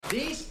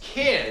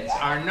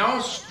are no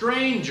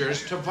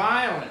strangers to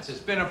violence. It's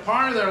been a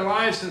part of their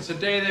lives since the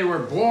day they were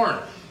born.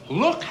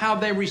 Look how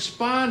they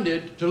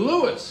responded to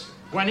Lewis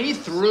when he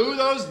threw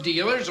those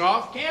dealers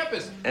off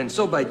campus. And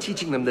so by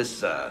teaching them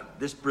this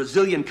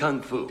Brazilian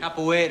Kung Fu.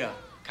 Capoeira.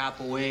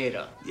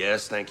 Capoeira.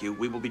 Yes, thank you.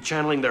 We will be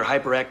channeling their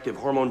hyperactive,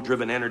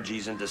 hormone-driven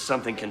energies into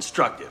something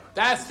constructive.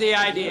 That's the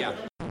idea.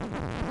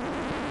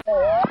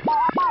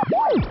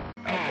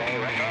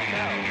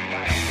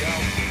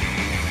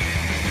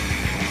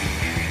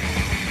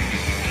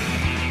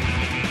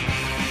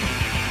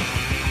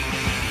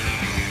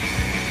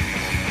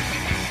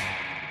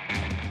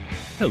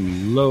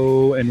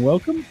 Hello and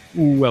welcome.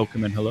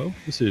 Welcome and hello.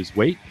 This is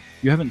Wait,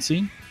 You Haven't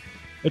Seen?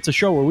 It's a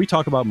show where we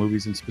talk about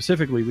movies, and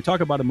specifically, we talk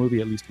about a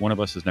movie at least one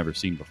of us has never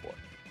seen before.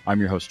 I'm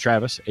your host,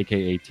 Travis,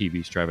 aka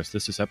TV's Travis.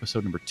 This is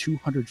episode number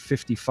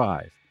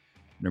 255.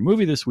 And our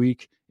movie this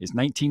week is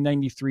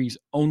 1993's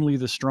Only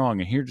the Strong,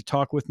 and here to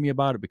talk with me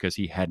about it because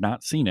he had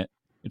not seen it,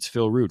 it's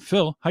Phil Root.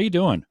 Phil, how you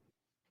doing?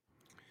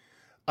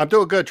 I'm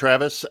doing good,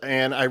 Travis,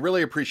 and I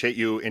really appreciate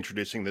you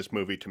introducing this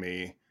movie to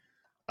me.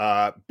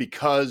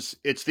 Because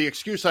it's the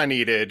excuse I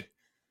needed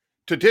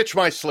to ditch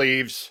my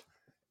sleeves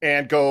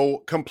and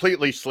go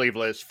completely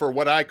sleeveless for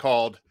what I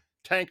called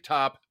Tank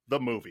Top the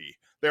Movie.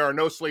 There are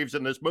no sleeves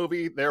in this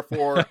movie,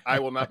 therefore I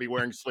will not be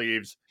wearing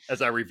sleeves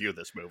as I review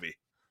this movie.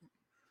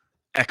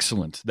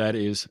 Excellent. That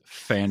is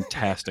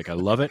fantastic. I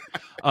love it.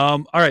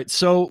 All right,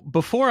 so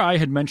before I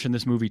had mentioned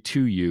this movie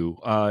to you,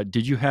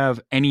 did you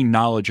have any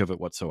knowledge of it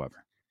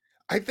whatsoever?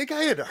 I think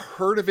I had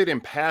heard of it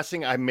in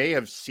passing. I may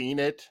have seen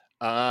it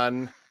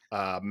on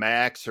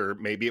Max, or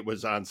maybe it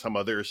was on some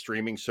other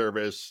streaming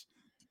service.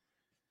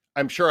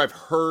 I'm sure I've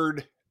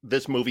heard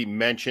this movie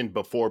mentioned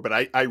before, but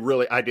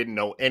I didn't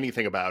know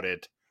anything about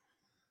it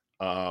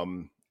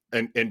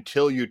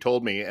until you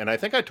told me. And I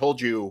think I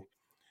told you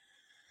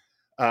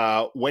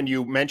when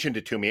you mentioned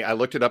it to me, I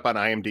looked it up on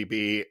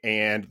IMDb,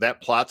 and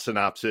that plot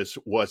synopsis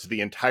was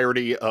the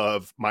entirety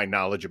of my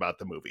knowledge about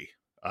the movie.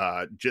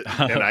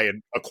 And I had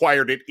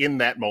acquired it in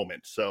that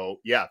moment. So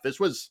yeah, this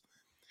was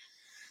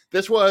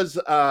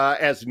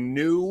as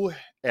new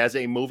as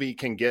a movie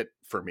can get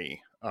for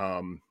me,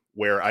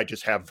 where I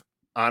just have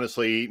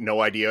honestly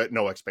no idea,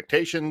 no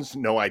expectations,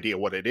 no idea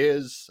what it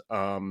is.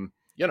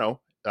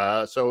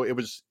 So it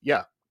was,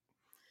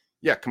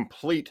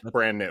 complete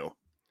brand new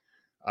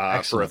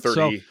for a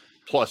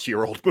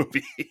 30-plus-year-old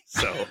movie.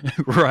 So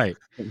right.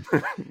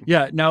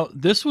 Yeah. Now,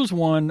 this was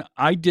one,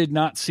 I did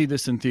not see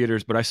this in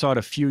theaters, but I saw it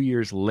a few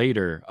years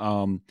later.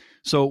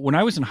 So when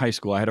I was in high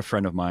school, I had a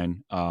friend of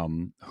mine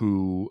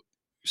who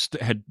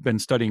had been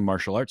studying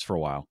martial arts for a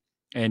while,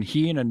 and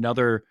he and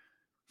another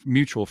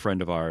mutual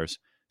friend of ours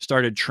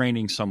started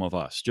training some of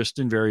us just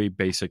in very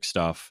basic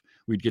stuff.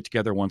 We'd get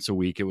together once a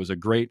week. It was a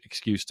great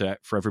excuse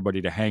for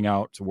everybody to hang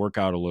out, to work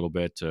out a little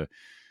bit, to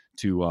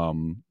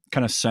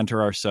kind of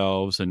center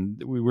ourselves.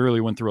 And we really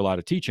went through a lot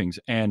of teachings,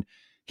 and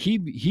he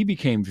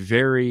became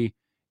very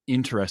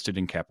interested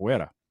in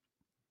capoeira,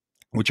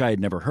 which I had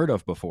never heard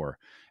of before.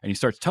 And he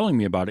starts telling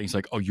me about it. He's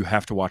like, "Oh, you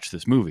have to watch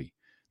this movie.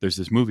 There's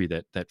this movie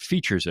that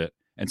features it."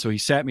 And so he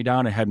sat me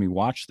down and had me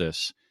watch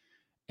this.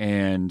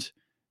 And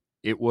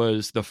it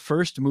was the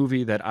first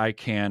movie that I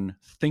can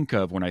think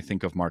of when I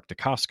think of Mark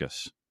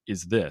Dacascos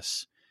is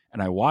this.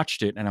 And I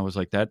watched it and I was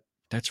like,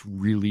 that's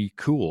really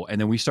cool. And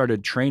then we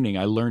started training.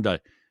 I learned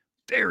a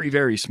very,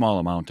 very small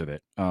amount of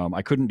it.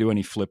 I couldn't do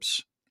any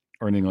flips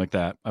or anything like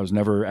that. I was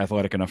never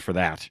athletic enough for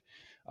that.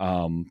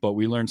 But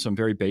we learned some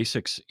very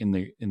basics in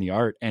the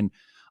art. And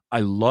I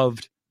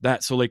loved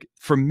that. So like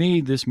for me,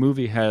 this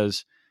movie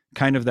has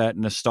kind of that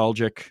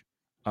nostalgic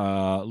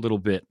little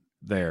bit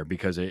there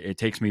because it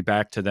takes me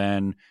back to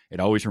then. It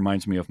always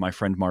reminds me of my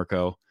friend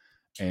Marco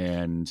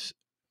and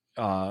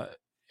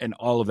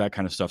all of that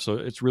kind of stuff. So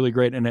it's really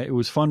great. And it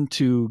was fun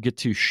to get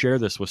to share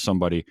this with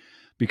somebody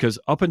because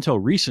up until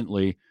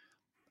recently,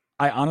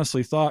 I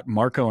honestly thought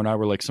Marco and I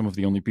were like some of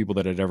the only people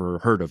that had ever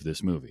heard of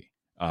this movie.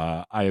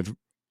 I have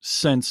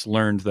since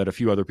learned that a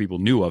few other people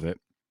knew of it,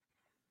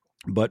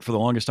 but for the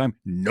longest time,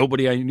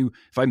 nobody I knew.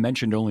 If I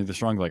mentioned Only the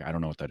Strong, like, I don't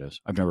know what that is.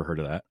 I've never heard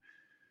of that.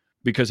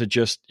 Because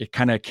it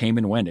kind of came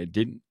and went. It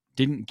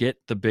didn't get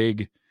the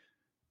big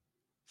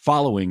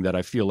following that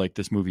I feel like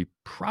this movie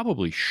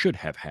probably should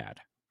have had.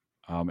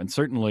 And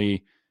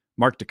certainly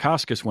Mark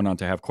Dacascos went on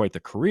to have quite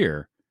the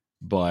career,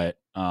 but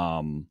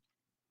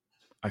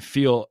I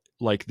feel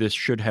like this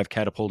should have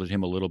catapulted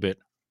him a little bit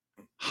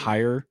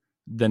higher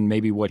than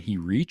maybe what he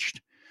reached.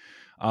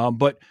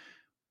 But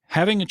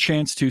having a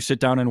chance to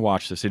sit down and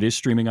watch this, it is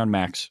streaming on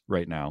Max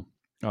right now,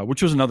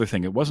 which was another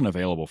thing. It wasn't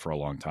available for a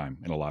long time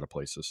in a lot of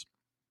places.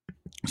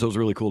 So it was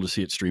really cool to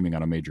see it streaming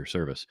on a major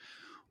service.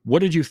 What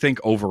did you think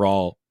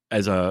overall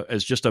as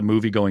just a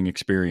movie going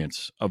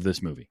experience of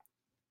this movie?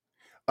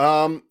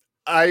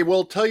 I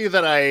will tell you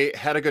that I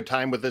had a good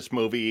time with this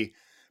movie,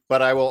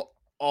 but I will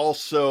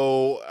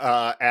also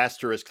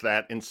asterisk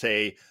that and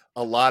say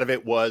a lot of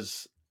it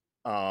was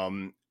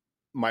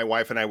my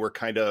wife and I were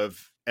kind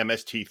of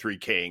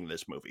MST3King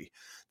this movie.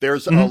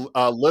 There's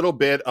a little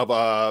bit of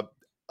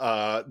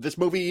this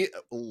movie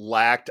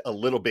lacked a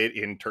little bit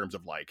in terms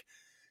of like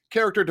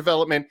character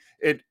development.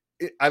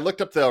 I looked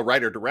up the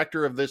writer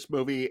director of this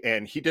movie,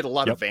 and he did a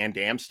lot of Van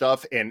Damme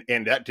stuff, and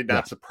that did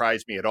not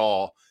surprise me at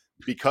all,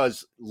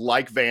 because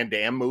like Van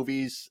Damme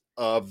movies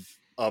of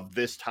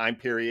this time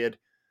period,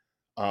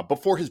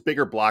 before his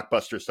bigger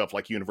blockbuster stuff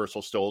like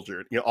Universal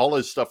Soldier, all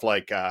his stuff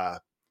like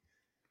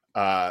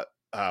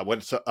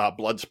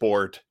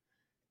Bloodsport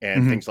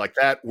and things like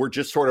that were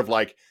just sort of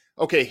like,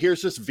 okay,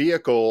 here's this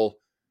vehicle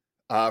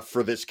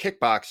for this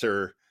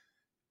kickboxer.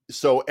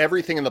 So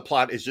everything in the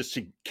plot is just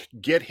to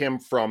get him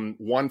from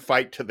one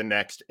fight to the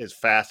next as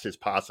fast as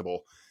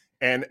possible.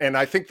 And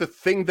I think the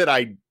thing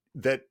that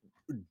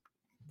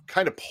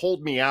kind of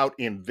pulled me out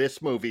in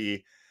this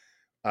movie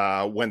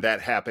when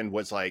that happened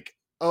was like,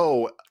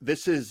 oh,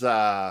 this is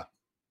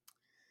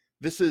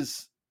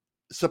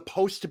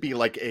supposed to be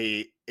like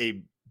a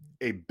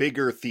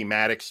bigger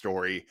thematic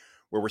story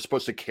where we're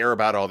supposed to care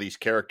about all these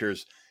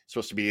characters. It's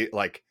supposed to be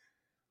like,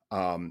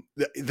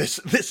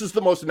 this is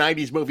the most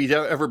 90s movie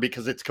ever,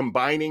 because it's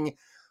combining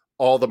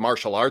all the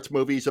martial arts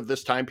movies of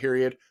this time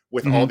period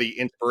with all the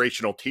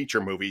inspirational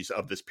teacher movies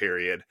of this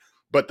period.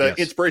 But the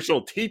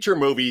inspirational teacher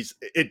movies,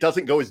 it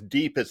doesn't go as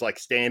deep as like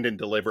Stand and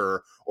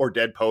Deliver or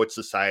Dead Poets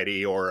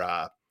Society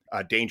or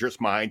Dangerous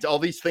Minds, all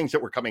these things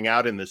that were coming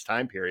out in this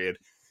time period.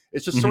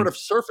 It's just sort of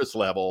surface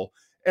level.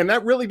 And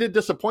that really did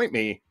disappoint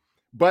me.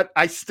 But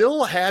I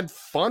still had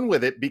fun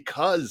with it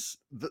because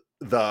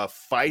the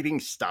fighting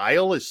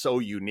style is so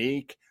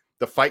unique.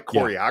 The fight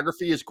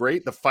choreography is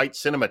great. The fight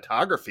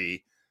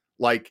cinematography,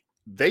 like,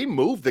 they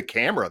move the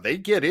camera. They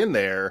get in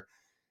there.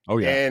 Oh,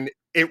 yeah. And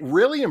it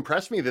really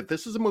impressed me that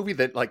this is a movie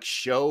that like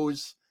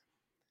shows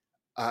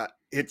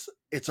it's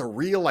a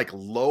real like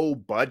low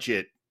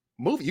budget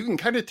movie. You can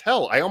kind of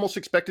tell. I almost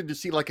expected to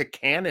see like a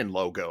Canon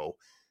logo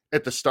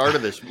at the start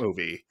of this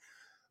movie.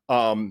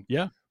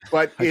 Yeah,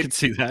 but I could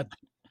see that.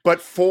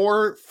 But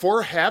for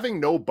having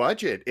no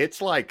budget,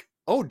 it's like,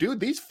 oh, dude,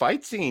 these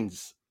fight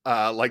scenes,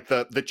 like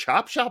the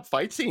Chop Shop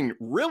fight scene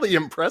really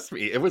impressed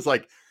me. It was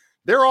like,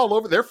 they're all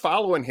over. They're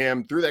following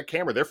him through that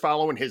camera. They're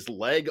following his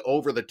leg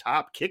over the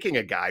top, kicking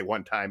a guy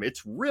one time.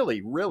 It's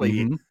really,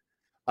 really,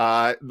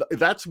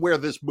 that's where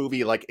this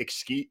movie like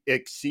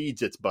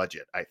exceeds its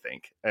budget, I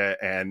think,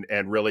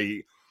 and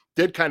really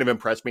did kind of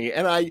impress me.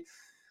 And I,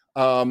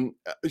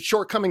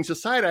 shortcomings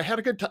aside, I had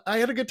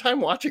a good time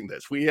watching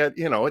this. We had,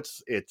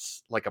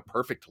 it's like a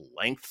perfect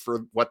length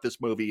for what this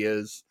movie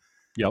is.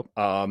 Yep.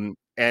 And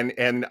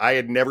I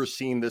had never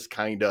seen this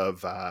kind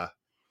of,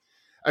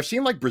 I've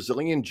seen like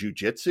Brazilian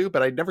jiu-jitsu,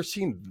 but I'd never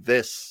seen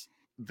this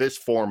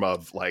form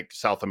of like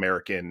South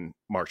American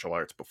martial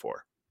arts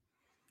before.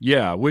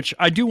 Yeah, which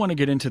I do want to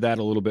get into that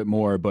a little bit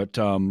more, but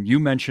you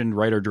mentioned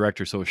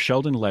writer-director, so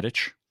Sheldon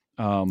Lettich,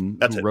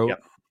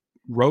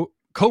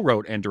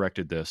 co-wrote and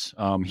directed this.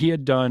 He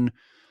had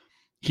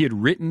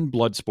written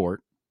Bloodsport,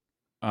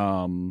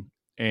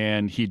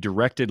 and he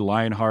directed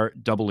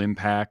Lionheart, Double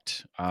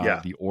Impact,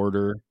 The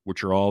Order,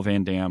 which are all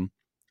Van Damme.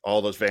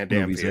 All those Van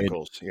Damme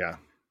vehicles,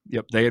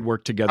 Yep, they had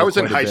worked together. I was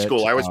in high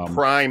school. I was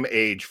prime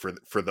age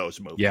for those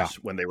movies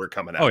when they were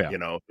coming out. Oh,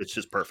 yeah. It's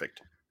just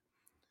perfect.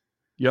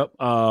 Yep.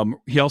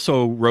 He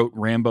also wrote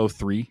Rambo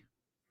 3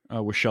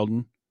 with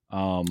Sheldon.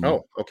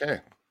 Okay.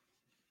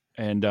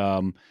 And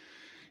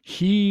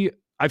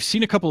I've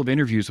seen a couple of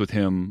interviews with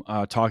him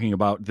talking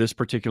about this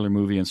particular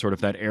movie and sort of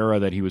that era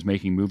that he was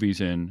making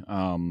movies in.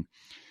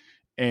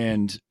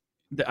 And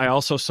I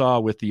also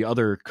saw with the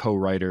other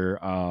co-writer,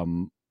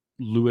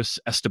 Luis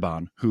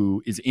Esteban,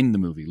 who is in the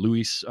movie.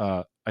 Luis,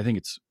 I think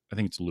it's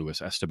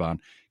Luis Esteban.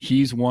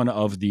 He's one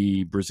of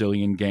the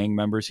Brazilian gang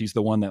members. He's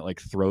the one that like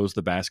throws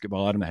the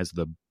basketball at him, that has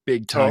the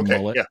big time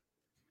mullet. Yeah.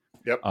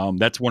 Yep.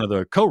 That's one of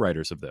the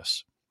co-writers of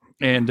this.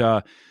 And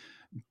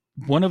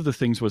one of the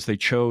things was they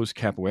chose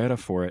Capoeira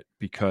for it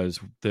because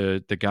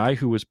the guy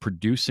who was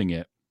producing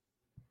it,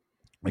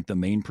 like the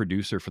main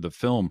producer for the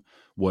film,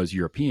 was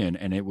European,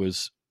 and it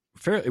was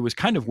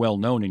kind of well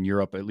known in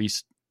Europe. At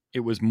least it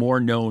was more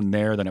known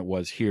there than it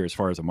was here as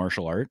far as a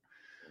martial art.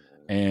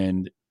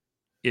 And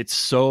it's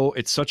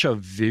such a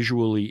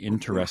visually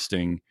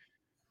interesting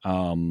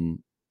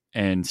and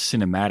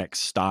cinematic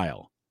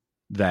style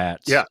that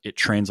it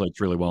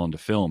translates really well into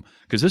film,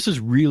 because this is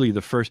really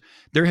the first.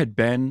 There had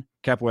been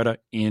Capoeira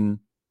in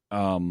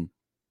some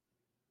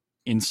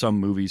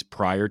movies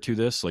prior to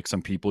this, like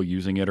some people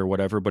using it or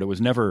whatever, but it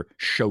was never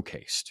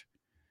showcased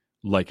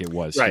like it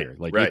was here.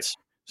 Like it's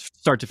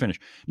start to finish.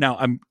 Now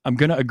I'm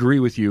going to agree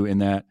with you in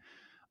that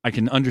I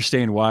can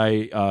understand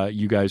why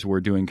you guys were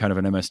doing kind of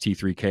an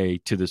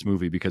MST3K to this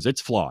movie, because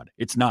it's flawed.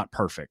 It's not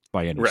perfect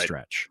by any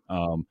stretch.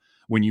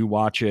 When you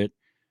watch it,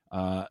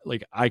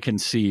 like I can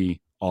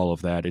see all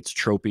of that. It's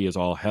tropey as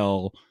all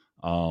hell.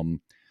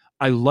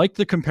 I like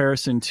the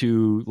comparison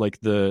to like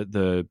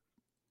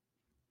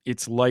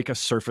it's like a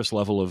surface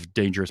level of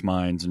Dangerous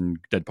Minds and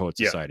Dead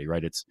Poets Society,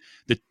 right? It's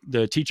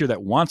the teacher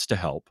that wants to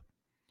help,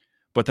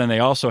 but then they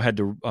also had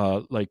to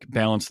like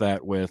balance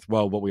that with,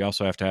 well, but we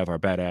also have to have our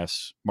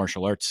badass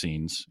martial arts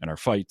scenes and our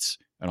fights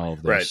and all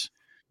of this.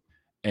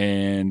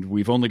 and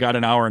we've only got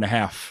an hour and a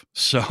half,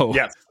 so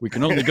Yes. we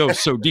can only go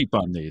so deep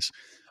on these.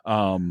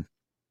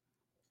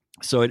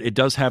 So it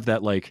does have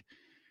that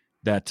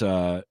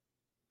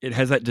it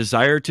has that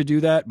desire to do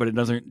that, but it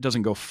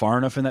doesn't go far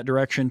enough in that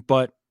direction.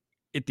 But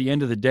at the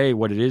end of the day,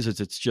 what it is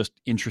it's just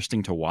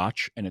interesting to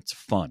watch and it's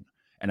fun.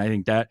 And I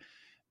think that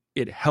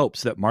it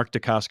helps that Mark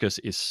Dacascos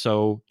is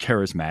so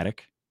charismatic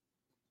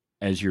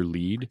as your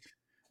lead.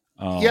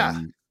 Yeah.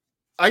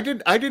 I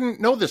didn't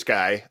know this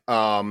guy.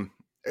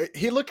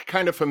 He looked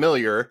kind of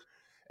familiar,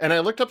 and I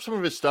looked up some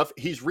of his stuff.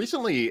 He's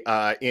recently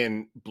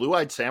in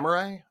Blue-Eyed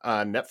Samurai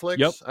on Netflix.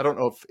 Yep. I don't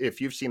know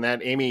if you've seen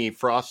that. Amy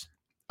Frost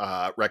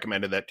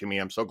recommended that to me.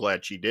 I'm so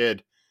glad she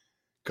did,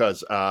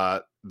 because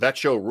that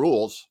show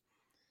rules.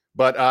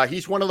 But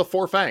he's one of the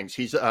Four Fangs.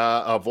 He's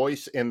a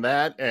voice in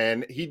that,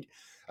 and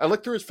I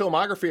looked through his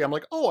filmography. I'm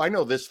like, oh, I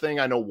know this thing.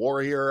 I know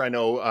Warrior. I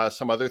know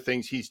some other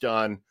things he's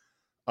done.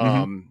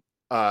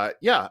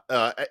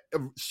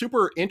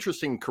 Super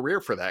interesting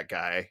career for that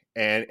guy.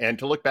 And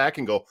to look back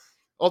and go,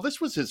 oh, this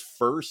was his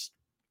first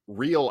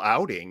real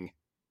outing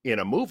in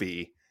a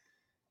movie.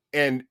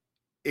 And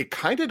it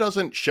kind of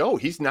doesn't show.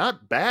 He's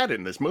not bad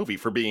in this movie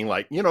for being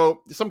like,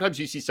 sometimes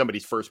you see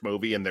somebody's first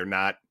movie and they're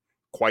not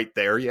quite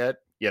there yet.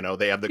 They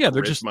have the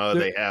charisma.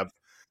 They have,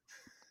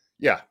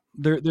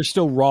 they're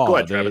still raw. Go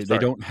ahead, Travis, they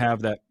don't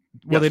have that.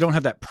 Well, Yes. they don't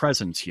have that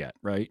presence yet,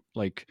 right?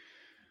 Like,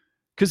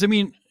 because I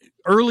mean,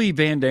 early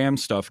Van Damme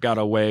stuff got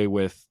away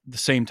with the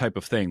same type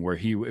of thing where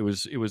it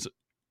was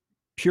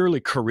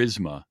purely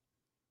charisma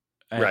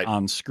Right.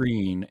 on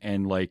screen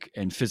and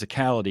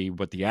physicality,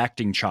 but the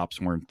acting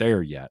chops weren't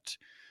there yet.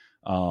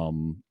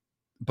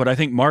 But I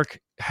think Mark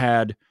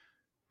has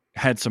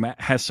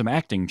some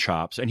acting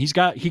chops, and he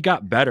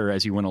got better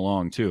as he went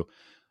along too.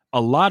 A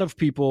lot of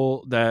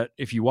people that,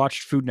 if you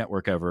watched Food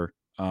Network ever,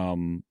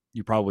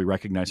 you probably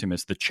recognize him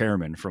as the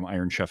chairman from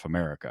Iron Chef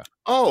America.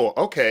 Oh,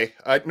 okay.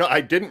 No,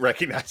 I didn't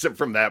recognize him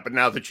from that, but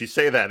now that you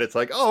say that, it's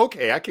like, oh,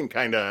 okay. I can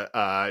kind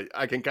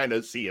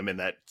of see him in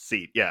that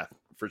seat. Yeah,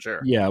 for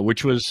sure. Yeah,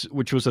 which was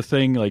a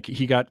thing. Like,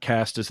 he got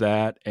cast as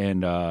that,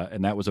 and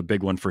that was a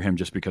big one for him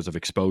just because of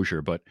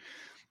exposure. But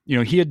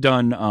he had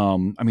done.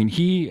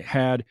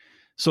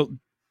 So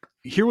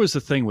here was the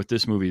thing with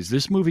this movie: is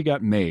this movie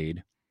got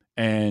made,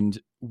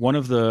 and one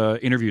of the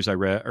interviews I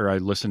read or I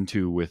listened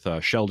to with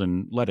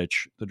Sheldon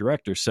Lettich, the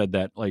director, said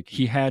that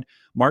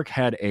Mark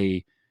had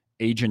a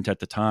agent at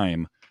the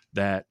time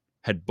that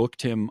had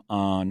booked him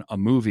on a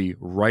movie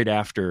right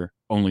after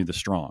Only the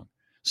Strong.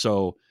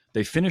 So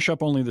they finish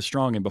up Only the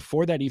Strong, and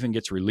before that even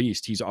gets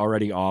released, he's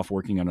already off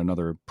working on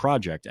another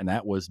project, and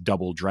that was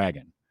Double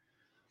Dragon.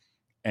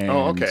 And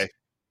okay.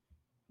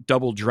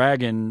 Double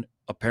Dragon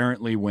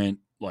apparently went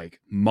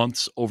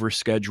months over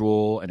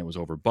schedule, and it was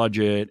over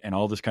budget and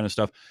all this kind of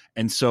stuff.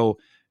 And so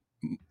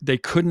they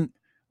couldn't,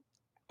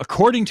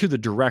 according to the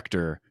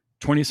director,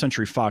 20th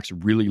Century Fox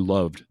really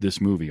loved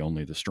this movie,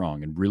 Only the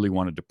Strong, and really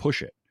wanted to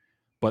push it.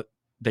 But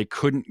they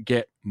couldn't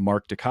get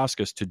Mark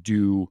Dacascos to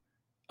do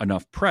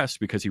enough press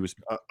because he was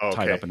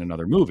tied up in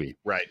another movie.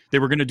 Right. They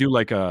were going to do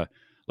a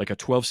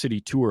 12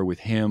 city tour with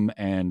him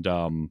and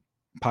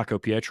Paco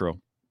Pietro,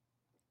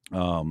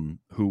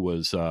 who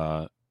was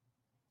the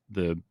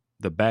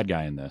bad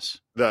guy in this,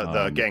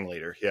 the gang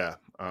leader. Yeah.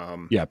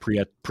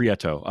 Prieto,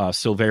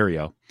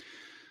 Silverio.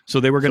 So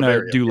they were going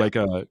to do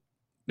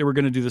they were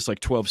going to do this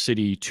 12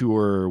 city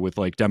tour with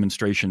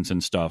demonstrations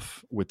and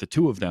stuff with the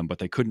two of them, but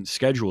they couldn't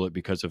schedule it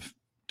because of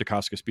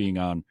Dacascos being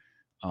on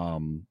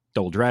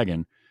Double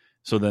Dragon.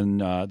 So then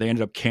they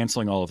ended up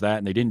canceling all of that,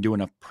 and they didn't do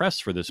enough press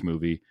for this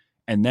movie.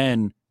 And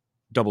then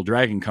Double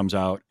Dragon comes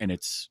out, and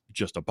it's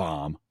just a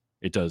bomb.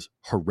 It does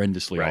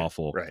horrendously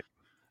awful. Right.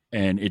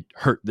 And it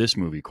hurt this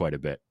movie quite a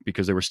bit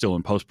because they were still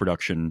in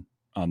post-production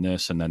on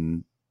this.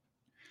 And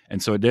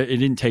so it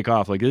didn't take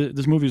off.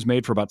 This movie was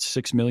made for about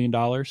 $6 million.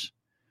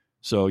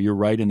 So you're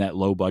right in that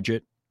low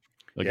budget.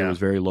 It was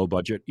very low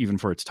budget, even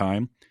for its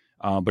time.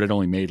 But it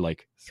only made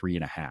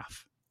 3.5.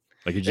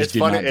 It just did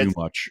not do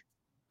much.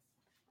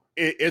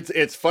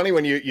 It's funny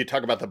when you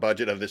talk about the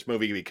budget of this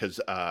movie because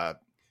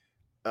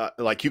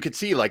you could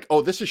see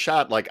this is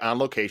shot on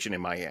location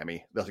in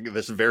Miami.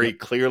 This is very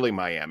clearly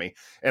Miami.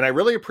 And I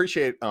really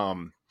appreciate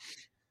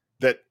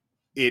that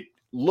it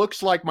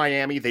looks like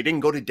Miami. They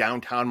didn't go to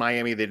downtown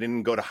Miami. They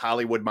didn't go to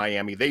Hollywood,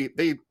 Miami.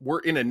 They were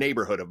in a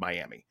neighborhood of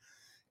Miami.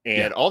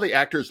 And all the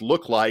actors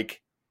look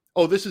like,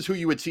 oh, this is who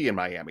you would see in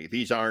Miami.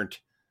 These aren't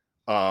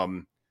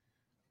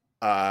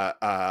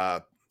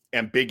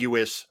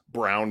ambiguous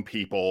brown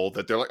people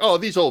that they're like, oh,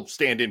 these will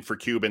stand in for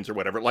Cubans or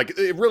whatever.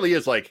 It really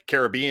is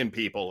Caribbean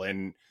people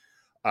and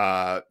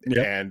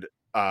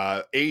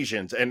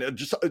Asians and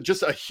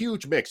just a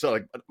huge mix. So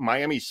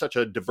Miami's such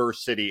a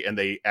diverse city, and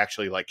they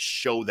actually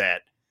show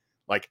that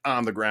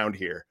on the ground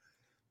here.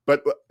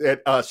 But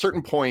at a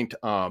certain point,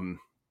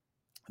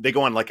 they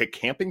go on a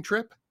camping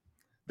trip,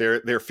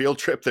 their field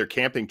trip, their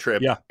camping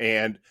trip. Yeah.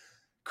 And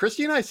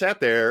Christy and I sat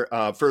there.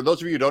 For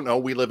those of you who don't know,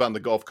 we live on the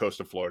Gulf Coast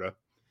of Florida.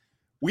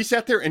 We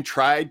sat there and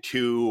tried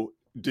to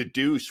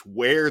deduce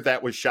where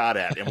that was shot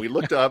at, and we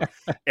looked up,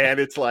 and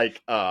it's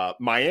like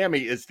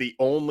Miami is the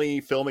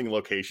only filming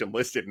location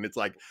listed, and it's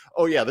like,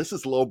 oh yeah, this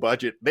is low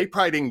budget. They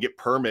probably didn't get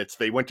permits.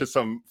 They went to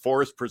some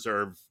forest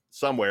preserve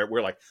somewhere.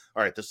 We're like,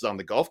 all right, this is on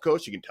the Gulf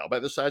Coast. You can tell by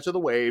the size of the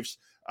waves.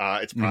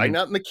 It's probably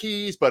not in the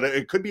Keys, but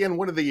it could be in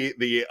one of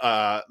the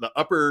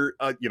upper,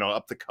 up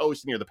the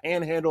coast near the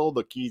Panhandle,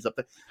 the Keys up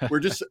there. We're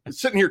just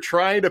sitting here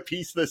trying to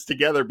piece this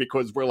together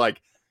because we're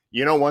like,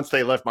 once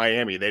they left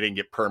Miami, they didn't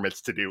get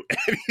permits to do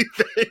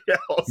anything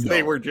else. No,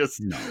 they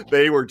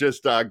were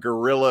just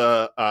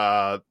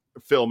guerrilla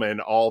filming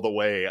all the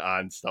way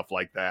on stuff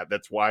like that.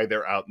 That's why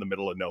they're out in the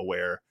middle of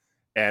nowhere.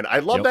 And I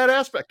love that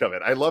aspect of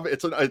it. I love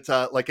it. It's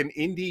like an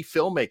indie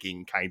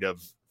filmmaking kind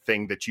of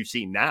thing that you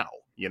see now.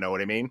 You know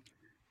what I mean?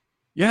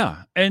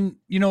 Yeah. And,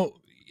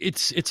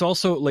 it's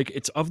also like,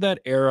 it's of that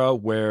era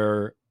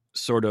where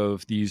sort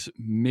of these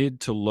mid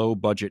to low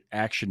budget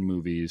action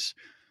movies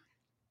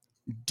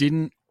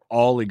didn't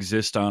all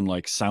exist on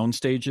like sound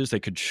stages.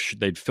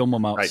 They'd film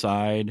them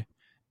outside,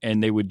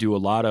 and they would do a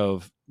lot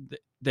of,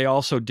 they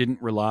also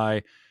didn't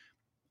rely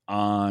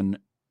on,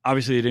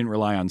 obviously they didn't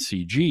rely on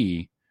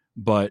CG,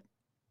 but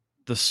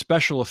the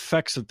special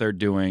effects that they're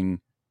doing,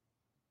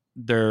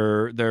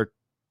 they're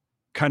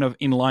kind of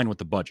in line with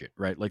the budget,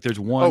 right? Like there's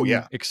one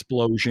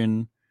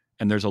explosion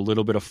and there's a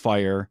little bit of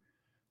fire.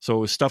 So it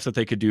was stuff that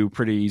they could do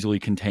pretty easily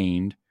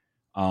contained.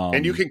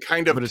 And you can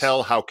kind of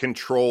tell how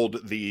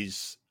controlled the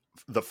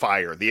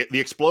fire, the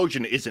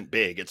explosion isn't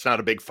big. It's not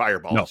a big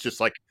fireball. No. It's just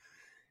like,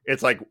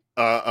 it's like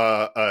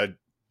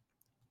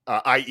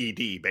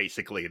IED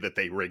basically that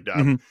they rigged up.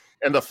 Mm-hmm.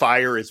 And the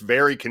fire is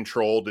very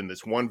controlled in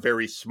this one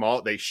very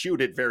small, they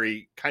shoot it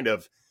very kind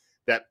of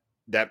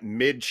that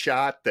mid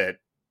shot that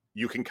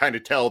you can kind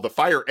of tell the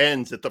fire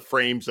ends at the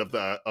frames of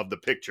the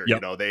picture.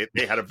 Yep.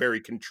 They had a very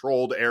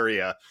controlled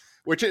area,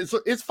 which is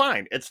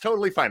fine. It's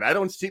totally fine. I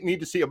don't need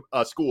to see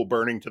a school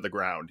burning to the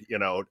ground,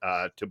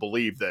 to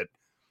believe that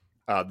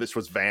this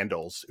was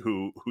vandals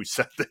who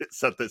set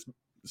this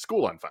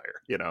school on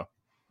fire,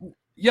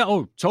 Yeah,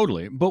 oh,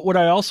 totally. But what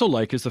I also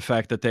like is the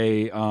fact that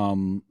they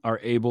are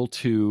able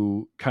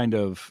to kind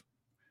of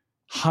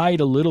hide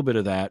a little bit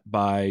of that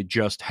by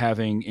just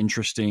having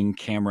interesting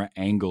camera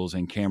angles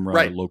and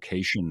camera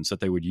locations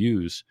that they would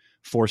use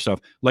for stuff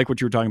like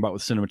what you were talking about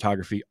with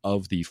cinematography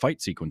of the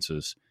fight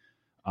sequences.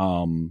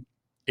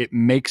 It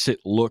makes it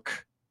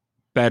look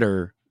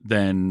better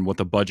than what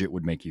the budget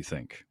would make you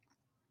think.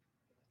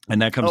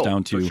 And that comes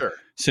down to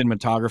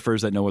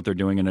cinematographers that know what they're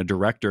doing and a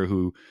director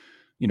who,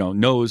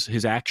 knows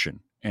his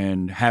action,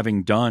 and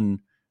having done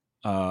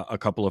a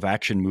couple of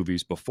action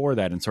movies before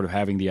that and sort of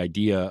having the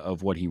idea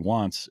of what he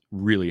wants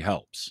really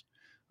helps.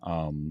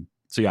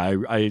 So yeah,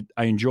 I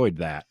enjoyed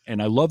that.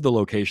 And I love the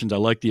locations. I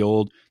like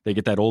they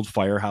get that old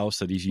firehouse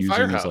that he's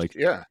using as like,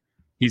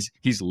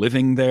 he's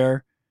living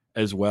there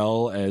as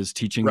well as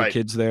teaching the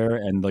kids there.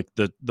 And like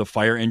the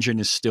fire engine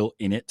is still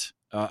in it.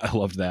 I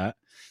love that.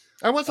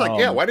 I was like,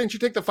 why didn't you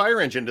take the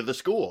fire engine to the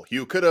school?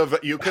 You could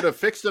have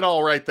fixed it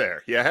all right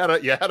there. You had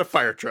a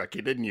fire truck.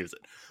 You didn't use it.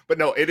 But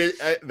no, it is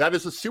that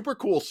is a super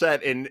cool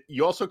set, and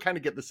you also kind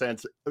of get the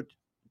sense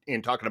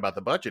in talking about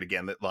the budget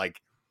again that like,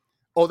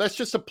 oh, that's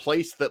just a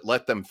place that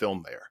let them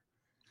film there.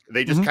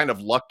 They just kind of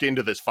lucked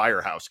into this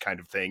firehouse kind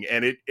of thing,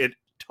 and it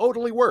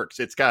totally works.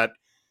 It's got,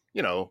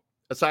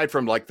 aside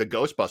from like the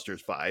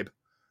Ghostbusters vibe,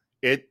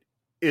 it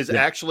is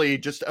actually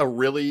just a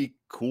really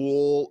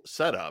cool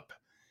setup.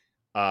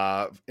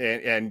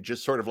 And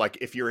just sort of like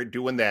if you're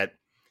doing that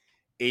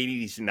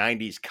 80s,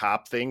 90s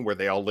cop thing where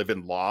they all live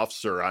in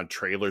lofts or on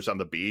trailers on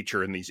the beach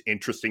or in these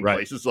interesting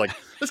places, like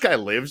this guy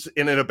lives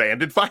in an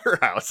abandoned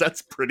firehouse.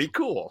 That's pretty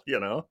cool,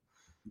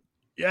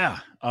 Yeah.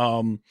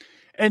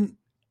 And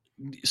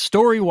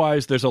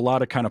story-wise, there's a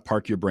lot of kind of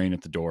park your brain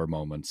at the door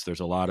moments.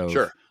 There's a lot of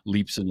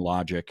leaps in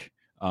logic,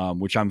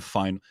 which I'm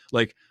fine.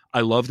 Like,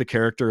 I love the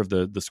character of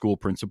the school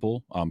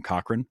principal,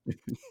 Cochran,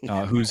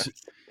 who's...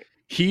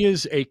 He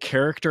is a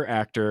character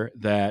actor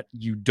that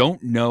you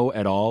don't know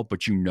at all,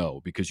 but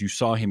because you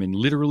saw him in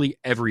literally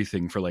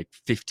everything for like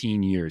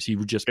 15 years. He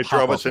would just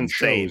pop up in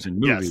shows and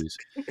movies.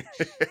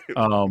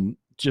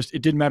 Just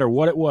it didn't matter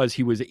what it was,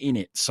 he was in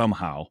it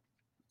somehow.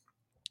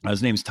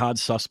 His name's Todd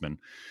Sussman,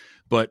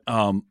 but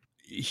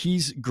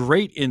he's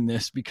great in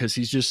this because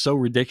he's just so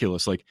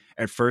ridiculous. Like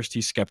at first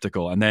he's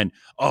skeptical, and then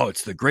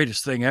it's the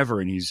greatest thing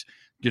ever, and he's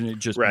gonna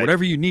just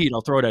whatever you need, I'll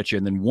throw it at you.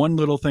 And then one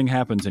little thing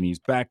happens, and he's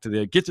back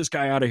to get this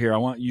guy out of here.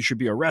 You should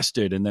be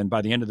arrested. And then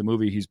by the end of the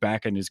movie, he's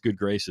back in his good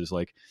graces.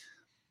 Like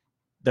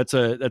that's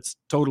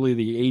totally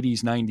the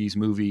 80s, 90s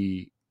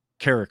movie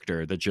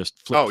character that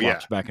just flip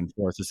flops back and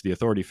forth as the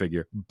authority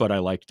figure. But I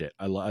liked it.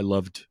 I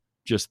loved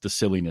just the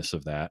silliness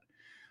of that.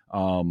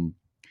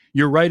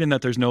 You're right in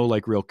that there's no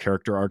like real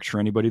character arcs for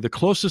anybody. The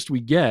closest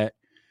we get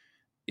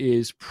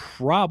is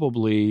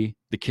probably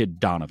the kid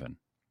Donovan.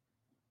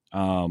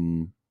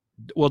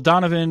 Well,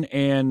 Donovan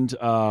and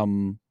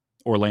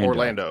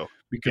Orlando.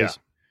 Because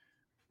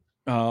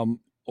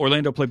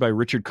Orlando played by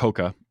Richard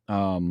Coca.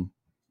 And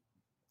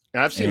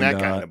I've seen that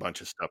guy in a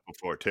bunch of stuff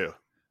before too.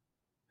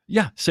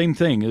 Yeah, same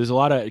thing. There's a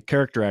lot of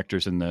character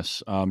actors in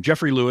this.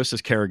 Jeffrey Lewis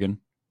is Kerrigan,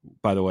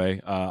 by the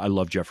way. I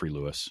love Jeffrey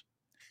Lewis.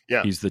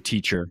 Yeah. He's the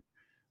teacher.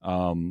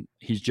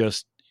 He's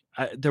just,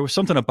 there was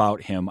something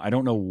about him. I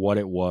don't know what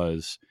it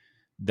was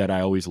that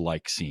I always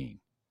like seeing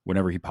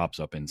whenever he pops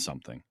up in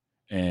something.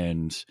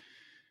 And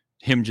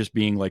him just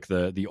being like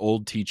the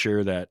old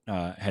teacher that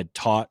had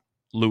taught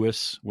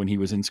Lewis when he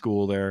was in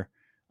school there.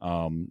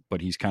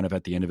 But he's kind of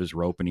at the end of his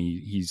rope, and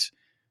he's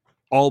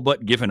all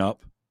but given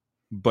up,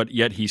 but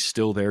yet he's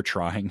still there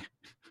trying.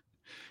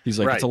 He's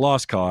like, It's a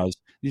lost cause.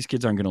 These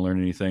kids aren't going to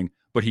learn anything,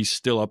 but he's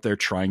still up there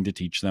trying to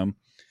teach them.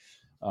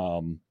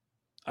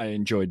 I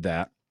enjoyed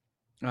that.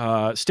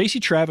 Stacey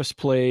Travis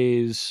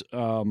plays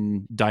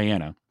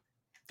Diana.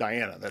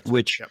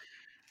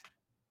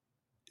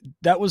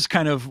 That was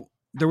kind of,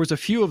 there was a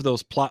few of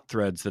those plot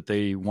threads that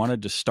they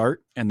wanted to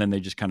start, and then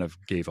they just kind of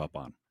gave up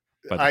on.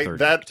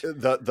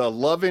 The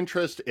love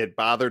interest, it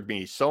bothered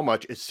me so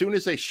much. As soon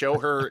as they show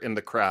her in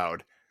the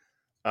crowd,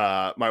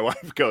 my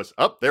wife goes,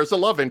 "Oh, there's a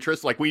love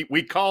interest." Like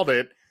we called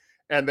it,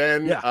 and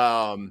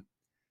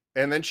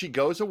then she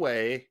goes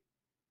away,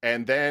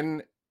 and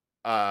then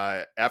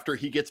after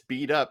he gets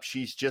beat up,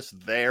 she's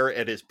just there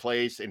at his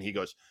place, and he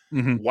goes,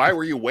 "Why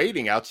were you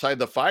waiting outside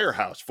the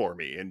firehouse for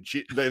me?" And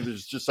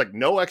there's just like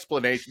no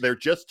explanation. They're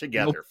just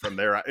together from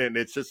there, and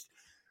it's just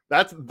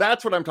that's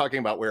what I'm talking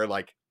about. Where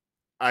like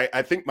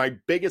I think my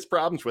biggest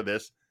problems with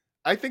this,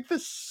 I think the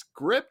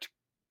script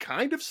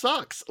kind of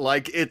sucks.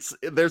 Like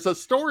there's a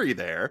story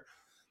there,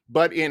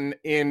 but in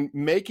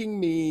making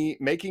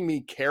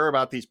me care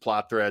about these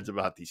plot threads,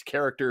 about these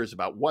characters,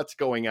 about what's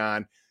going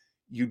on,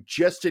 you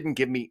just didn't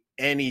give me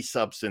any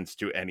substance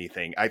to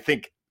anything. I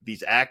think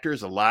these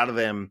actors, a lot of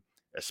them,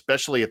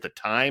 especially at the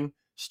time,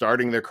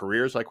 starting their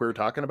careers, like we were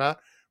talking about,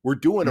 were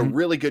doing a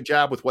really good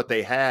job with what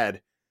they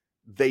had.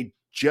 They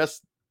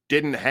just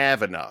didn't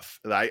have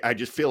enough. I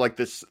just feel like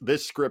this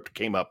script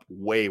came up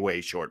way, way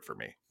short for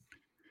me.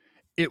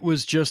 It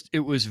was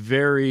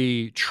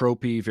very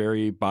tropey,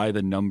 very by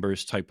the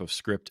numbers type of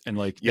script. And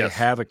like they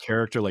have a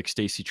character like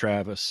Stacey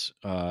Travis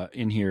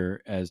in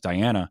here as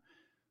Diana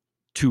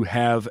to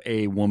have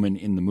a woman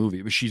in the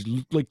movie, but she's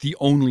like the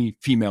only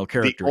female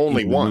character. The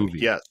only one,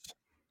 movie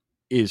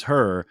is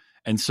her.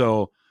 And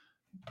so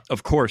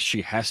of course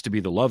she has to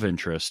be the love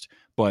interest,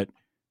 but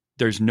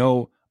there's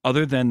no,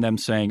 other than them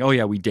saying, "Oh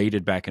yeah, we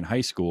dated back in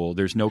high school,"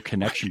 there's no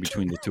connection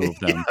between the two of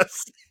them.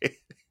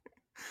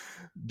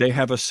 They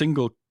have a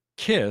single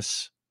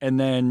kiss, and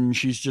then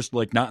she's just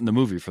like not in the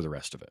movie for the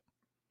rest of it.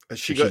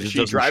 She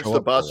drives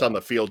the bus on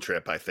the field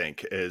trip, I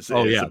think, is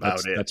about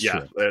it. That's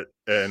yeah. True.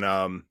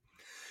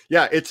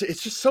 And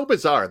it's just so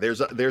bizarre.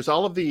 There's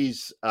all of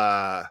these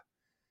the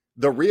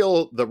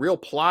real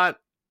plot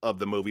of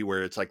the movie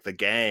where it's like the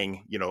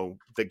gang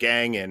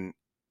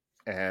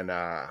and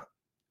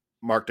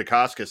Mark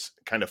Dacascos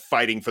kind of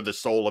fighting for the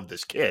soul of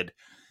this kid.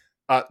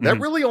 That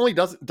really only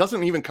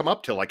doesn't even come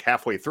up till like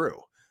halfway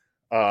through.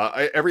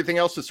 Everything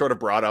else is sort of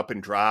brought up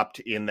and dropped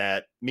in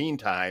that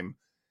meantime.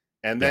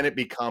 And then it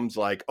becomes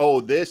like, oh,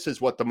 this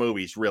is what the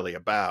movie's really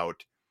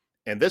about.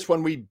 And this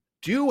one, we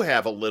do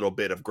have a little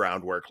bit of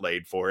groundwork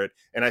laid for it.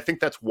 And I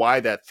think that's why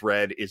that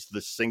thread is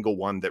the single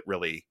one that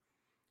really,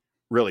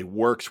 really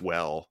works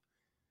well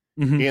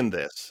in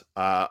this.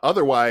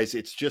 Otherwise,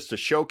 it's just a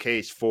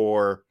showcase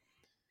for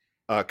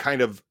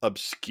kind of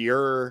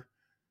obscure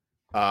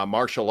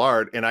martial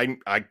art, and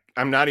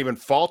I'm not even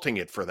faulting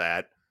it for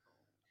that,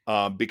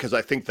 because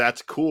I think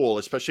that's cool,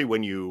 especially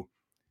when you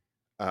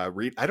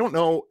read. I don't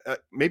know,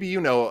 maybe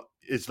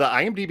is the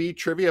IMDb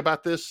trivia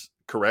about this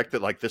correct?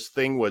 That like this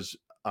thing was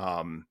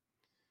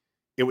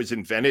it was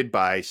invented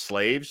by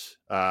slaves,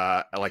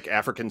 like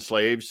African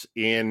slaves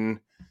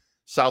in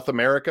South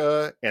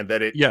America, and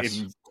that it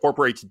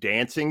incorporates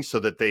dancing so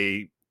that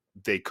they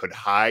could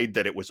hide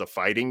that it was a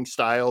fighting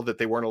style that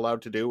they weren't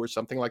allowed to do or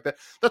something like that.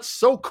 That's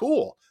so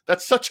cool.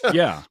 That's such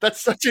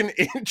an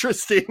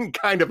interesting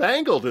kind of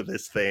angle to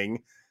this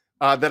thing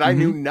that I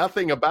knew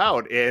nothing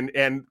about. And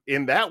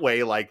in that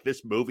way, like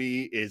this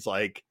movie is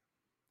like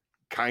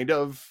kind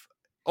of,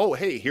 oh,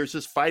 hey, here's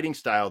this fighting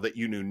style that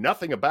you knew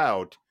nothing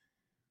about.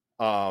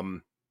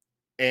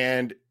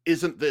 And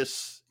isn't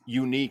this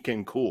unique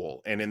and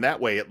cool? And in that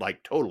way, it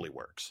like totally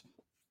works.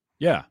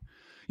 Yeah.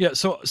 Yeah,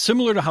 so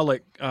similar to how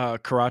like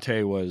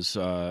karate was,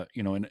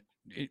 and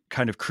it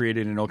kind of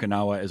created in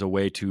Okinawa as a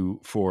way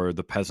for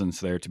the peasants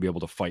there to be able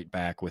to fight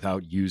back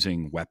without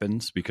using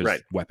weapons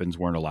because weapons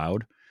weren't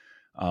allowed.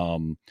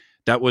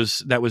 That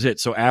was it.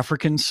 So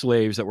African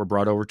slaves that were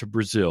brought over to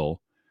Brazil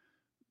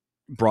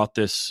brought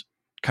this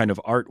kind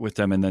of art with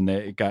them, and then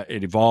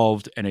it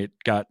evolved and it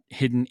got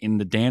hidden in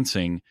the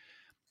dancing,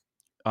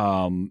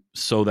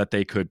 so that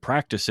they could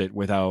practice it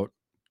without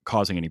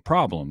causing any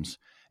problems.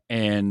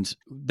 And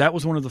that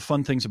was one of the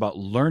fun things about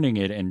learning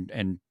it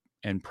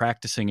and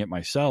practicing it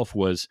myself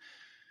was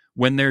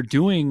when they're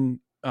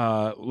doing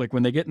like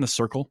when they get in the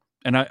circle,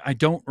 and I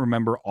don't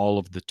remember all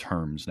of the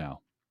terms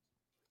now.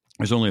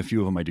 There's only a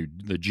few of them I do.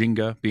 The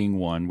Jinga being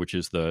one, which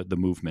is the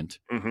movement.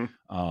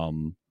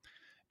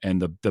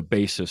 and the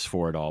basis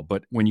for it all.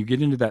 But when you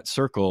get into that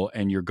circle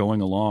and you're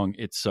going along,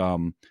 it's I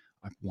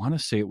want to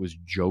say it was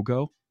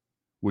Jogo,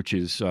 which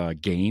is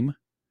game.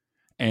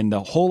 And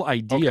the whole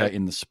idea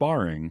in the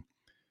sparring,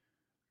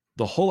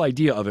 the whole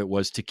idea of it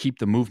was to keep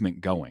the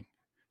movement going.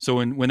 So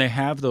when they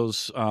have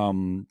those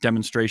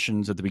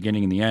demonstrations at the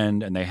beginning and the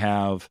end, and they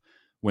have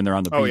when they're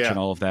on the beach and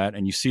all of that,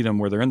 and you see them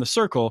where they're in the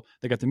circle,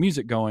 they got the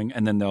music going,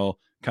 and then they'll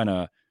kind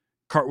of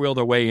cartwheel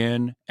their way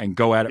in and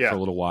go at it for a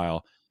little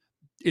while.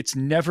 It's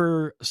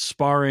never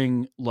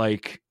sparring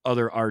like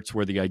other arts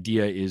where the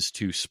idea is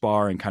to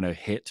spar and kind of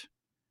hit,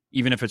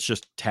 even if it's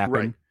just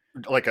tapping.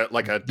 Right.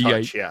 Like a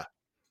touch,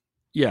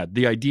 Yeah,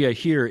 the idea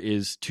here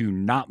is to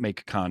not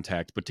make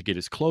contact, but to get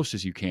as close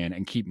as you can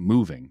and keep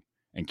moving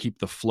and keep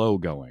the flow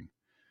going.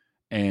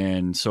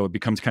 And so it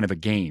becomes kind of a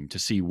game to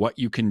see what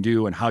you can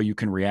do and how you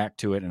can react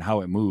to it and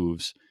how it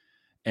moves.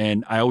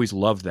 And I always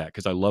loved that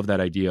because I love that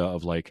idea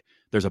of like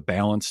there's a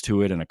balance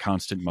to it and a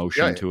constant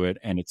motion to it,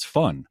 and it's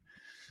fun.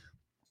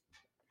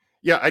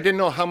 Yeah, I didn't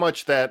know how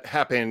much that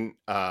happened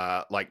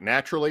like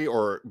naturally,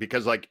 or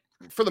because like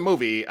for the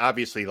movie,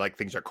 obviously like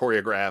things are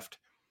choreographed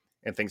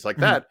and things like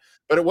that.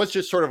 But it was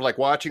just sort of like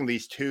watching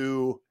these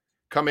two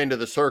come into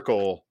the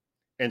circle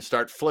and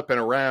start flipping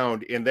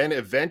around. And then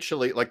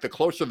eventually, like the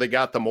closer they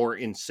got, the more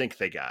in sync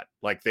they got.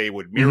 Like they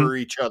would mirror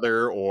each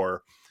other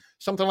or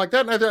something like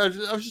that. And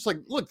I was just like,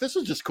 look, this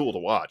is just cool to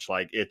watch.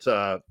 Like it's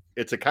a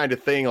kind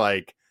of thing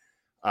like,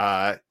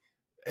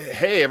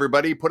 hey,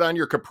 everybody, put on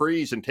your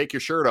capris and take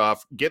your shirt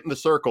off. Get in the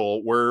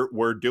circle.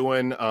 We're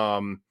doing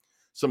some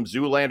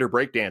Zoolander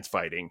breakdance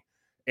fighting,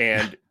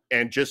 and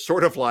just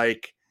sort of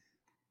like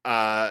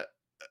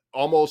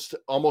almost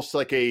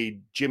like a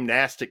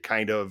gymnastic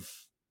kind of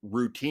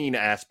routine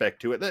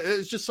aspect to it.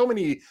 There's just so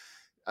many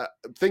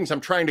things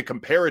I'm trying to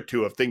compare it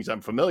to of things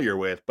I'm familiar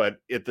with, but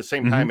at the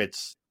same time,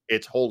 it's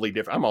wholly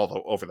different. I'm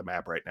all over the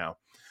map right now.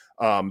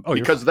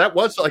 Because that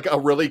was like a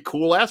really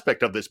cool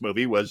aspect of this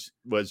movie was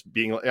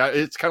being,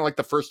 it's kind of like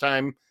the first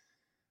time,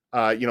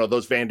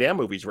 those Van Damme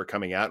movies were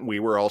coming out and we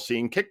were all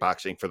seeing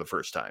kickboxing for the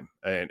first time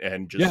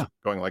and just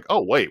going like,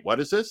 oh, wait, what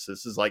is this?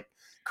 This is like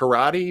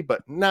karate,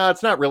 but no,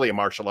 it's not really a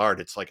martial art.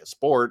 It's like a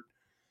sport.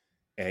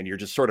 And you're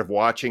just sort of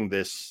watching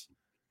this.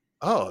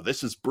 Oh,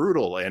 this is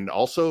brutal and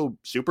also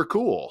super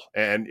cool.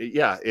 And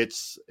yeah,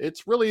 it's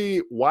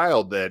really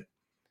wild that,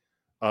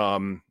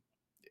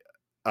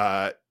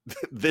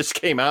 this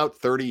came out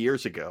 30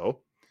 years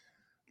ago.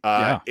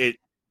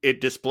 It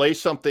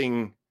displays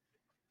something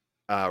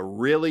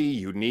really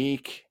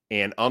unique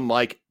and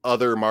unlike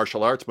other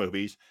martial arts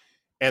movies.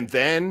 And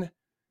then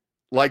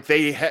like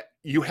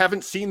you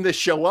haven't seen this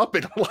show up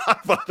in a lot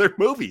of other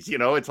movies.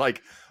 It's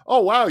like, oh,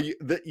 wow.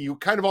 You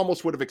kind of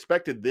almost would have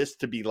expected this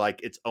to be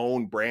like its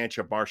own branch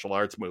of martial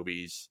arts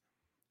movies.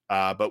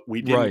 But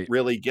we didn't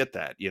really get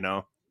that,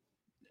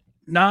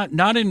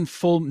 Not in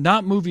full,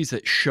 not movies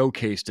that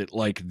showcased it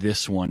like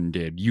this one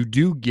did. You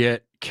do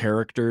get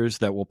characters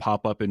that will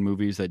pop up in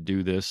movies that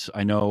do this.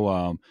 I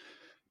know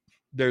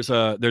there's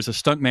a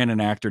stuntman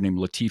and actor named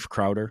Lateef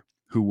Crowder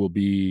who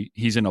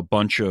he's in a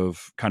bunch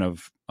of kind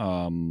of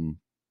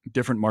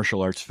different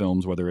martial arts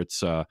films, whether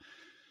it's I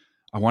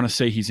want to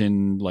say he's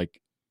in like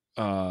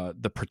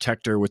The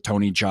Protector with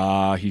Tony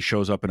Jaa. He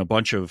shows up in a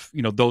bunch of,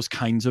 those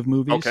kinds of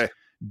movies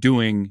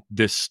doing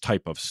this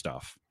type of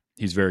stuff.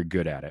 He's very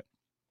good at it.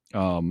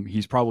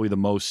 He's probably the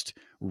most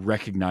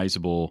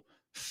recognizable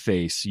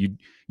face.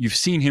 You've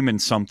seen him in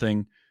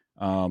something,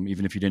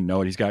 even if you didn't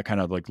know it. He's got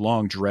kind of like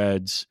long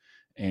dreads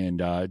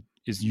and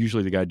is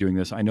usually the guy doing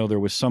this. I know there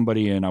was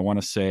somebody in, I want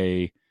to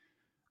say...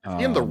 Is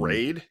he in The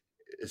Raid?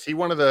 Is he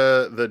one of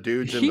the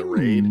dudes in The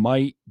Raid? He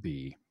might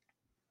be.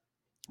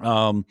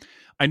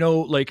 I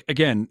know, like,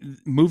 again,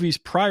 movies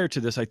prior to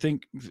this, I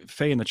think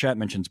Faye in the chat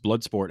mentions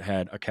Bloodsport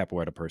had a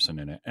capoeira person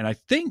in it. And I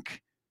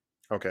think...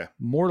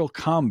 Mortal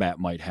Kombat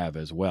might have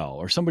as well,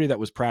 or somebody that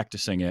was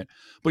practicing it,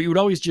 but you would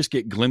always just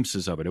get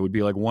glimpses of it. It would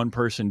be like one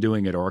person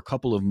doing it or a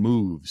couple of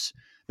moves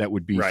that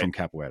would be from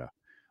capoeira.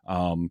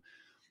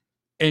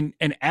 And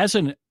as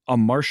a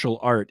martial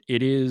art,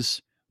 it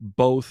is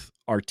both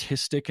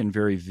artistic and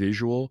very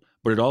visual,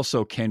 but it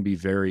also can be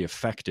very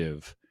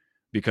effective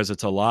because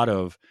it's a lot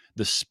of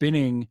the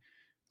spinning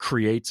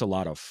creates a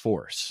lot of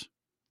force.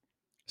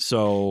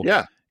 So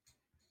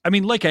I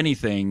mean, like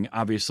anything,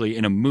 obviously,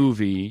 in a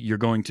movie, you're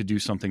going to do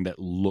something that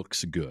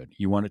looks good.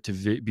 You want it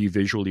to be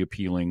visually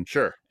appealing.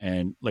 Sure.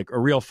 And like a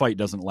real fight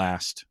doesn't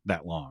last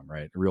that long,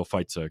 right? A real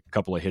fight's a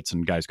couple of hits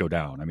and guys go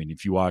down. I mean,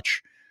 if you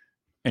watch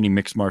any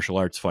mixed martial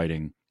arts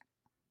fighting,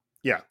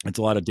 it's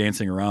a lot of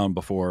dancing around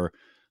before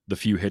the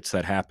few hits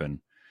that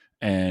happen.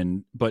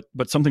 But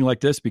something like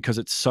this, because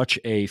it's such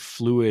a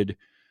fluid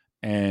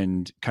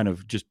and kind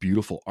of just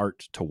beautiful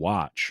art to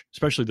watch,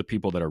 especially the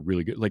people that are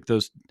really good, like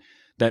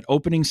that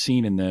opening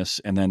scene in this,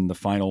 and then the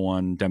final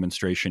one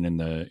demonstration in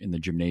the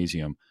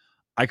gymnasium,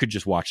 I could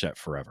just watch that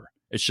forever.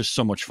 It's just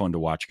so much fun to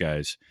watch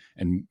guys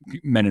and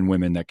men and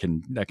women that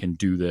can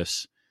do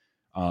this,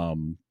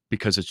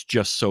 because it's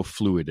just so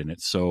fluid and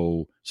it's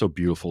so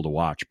beautiful to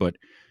watch. But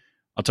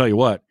I'll tell you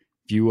what,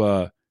 if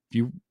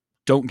you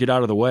don't get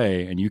out of the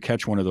way and you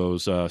catch one of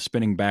those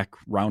spinning back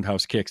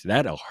roundhouse kicks,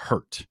 that'll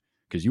hurt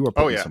because you are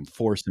putting some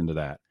force into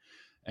that.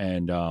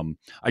 And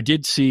I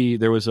did see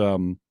there was I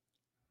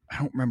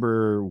don't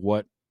remember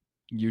what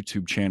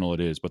YouTube channel it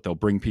is, but they'll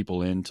bring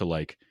people in to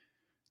like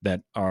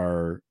that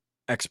are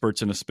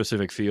experts in a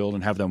specific field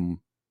and have them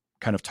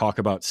kind of talk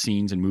about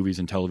scenes in movies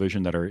and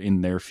television that are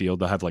in their field.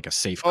 They'll have like a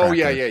safe cracker.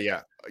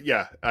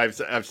 Yeah.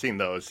 I've seen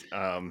those.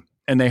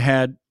 And they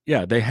had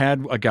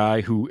a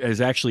guy who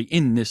is actually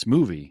in this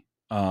movie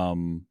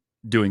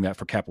doing that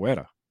for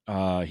capoeira.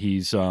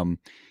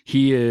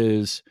 He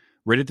is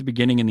right at the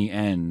beginning and the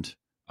end.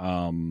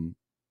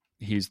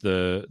 He's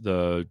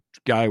the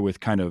guy with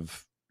kind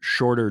of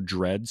shorter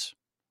dreads,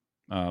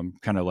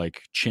 kind of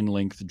like chin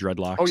length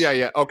dreadlocks. Oh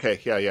yeah. Okay.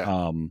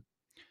 Yeah.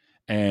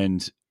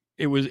 And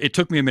it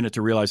took me a minute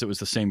to realize it was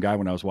the same guy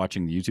when I was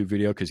watching the YouTube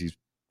video, because he's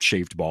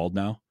shaved bald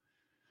now.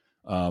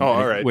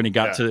 All right. When he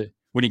got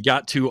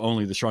to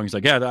Only the Strong, he's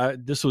like,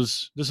 this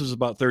was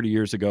about 30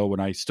 years ago when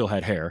I still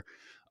had hair.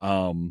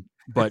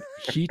 But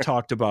he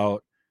talked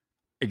about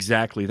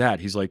exactly that.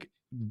 He's like,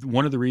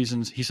 one of the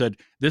reasons, he said,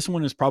 this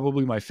one is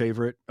probably my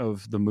favorite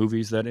of the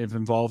movies that have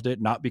involved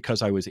it, not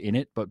because I was in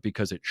it, but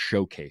because it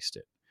showcased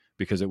it,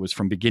 because it was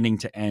from beginning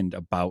to end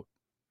about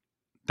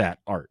that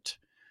art,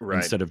 right,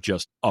 instead of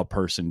just a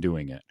person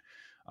doing it.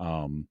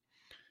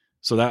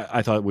 So that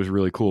I thought was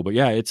really cool. But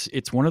yeah,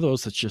 it's one of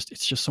those that's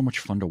it's just so much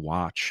fun to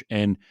watch.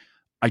 And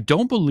I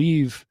don't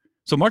believe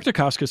so. Mark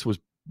Dacascos was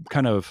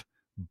kind of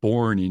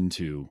born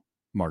into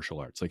martial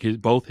arts. Like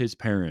both his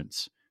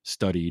parents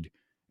studied,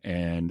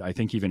 and I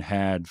think even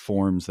had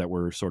forms that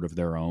were sort of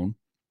their own.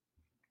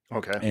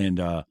 Okay.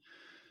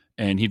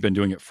 And he'd been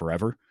doing it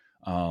forever.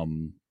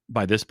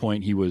 By this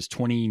point, he was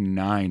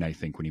 29, I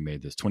think, when he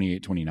made this,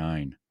 28,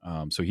 29.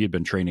 So he had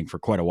been training for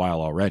quite a while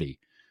already.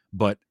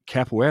 But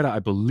capoeira, I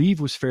believe,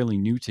 was fairly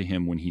new to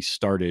him when he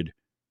started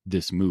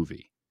this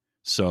movie.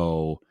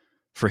 So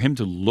for him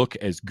to look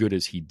as good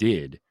as he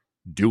did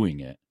doing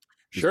it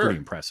is pretty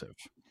impressive.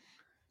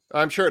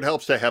 I'm sure it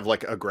helps to have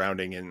like a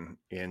grounding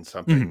in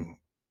something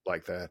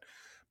like that.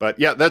 But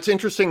yeah, that's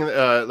interesting.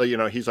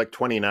 He's like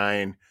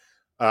 29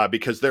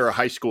 because there are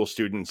high school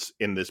students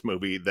in this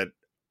movie that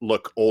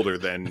look older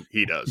than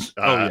he does.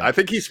 I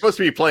think he's supposed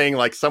to be playing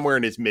like somewhere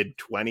in his mid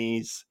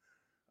 20s.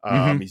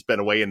 He's been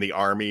away in the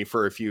army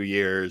for a few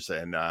years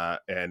and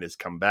has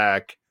come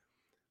back.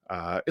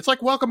 It's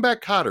like Welcome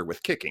Back, Kotter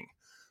with kicking,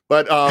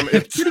 but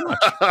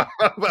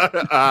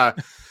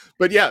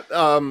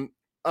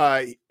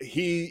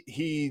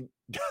he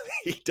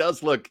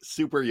does look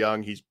super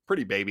young. He's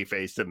pretty baby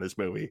faced in this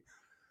movie.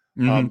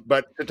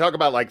 But to talk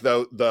about like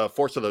the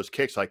force of those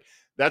kicks, like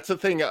that's the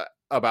thing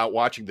about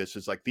watching this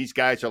is like these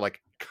guys are like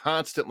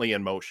constantly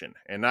in motion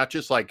and not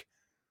just like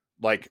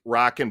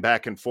rocking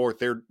back and forth.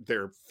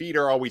 Their feet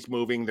are always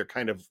moving. They're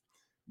kind of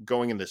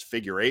going in this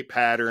figure 8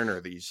 pattern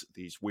or these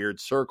weird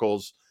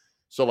circles.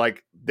 So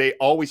like they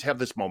always have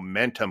this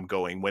momentum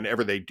going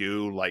whenever they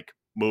do like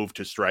move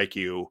to strike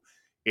you.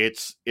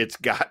 It's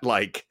got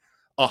like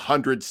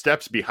 100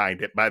 steps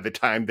behind it by the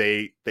time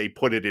they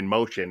put it in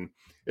motion.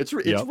 It's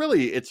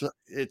really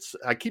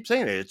I keep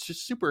saying it. It's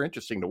just super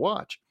interesting to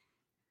watch.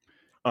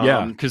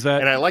 Because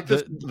and I like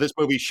this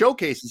movie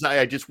showcases.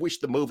 I just wish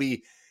the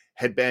movie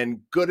had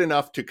been good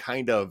enough to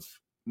kind of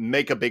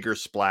make a bigger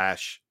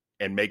splash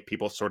and make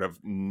people sort of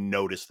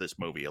notice this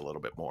movie a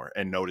little bit more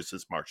and notice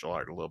this martial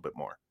art a little bit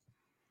more.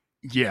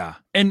 Yeah.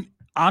 And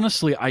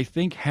honestly, I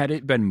think had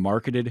it been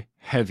marketed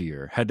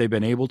heavier, had they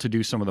been able to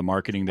do some of the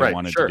marketing they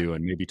wanted to do,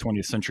 and maybe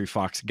 20th Century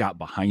Fox got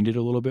behind it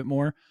a little bit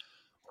more,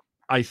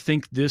 I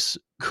think this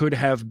could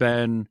have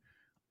been,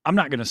 I'm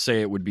not going to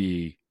say it would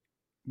be,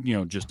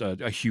 just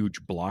a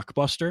huge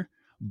blockbuster,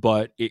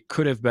 but it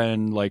could have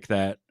been like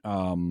that,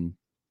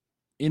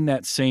 in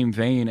that same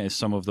vein as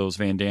some of those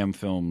Van Damme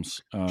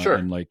films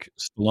and like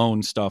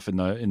Stallone stuff in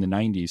the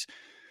 90s,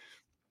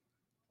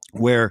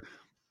 where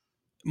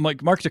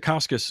Mark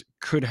Dacascos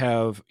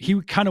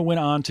he kind of went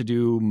on to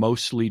do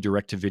mostly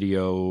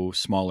direct-to-video,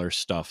 smaller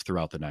stuff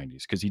throughout the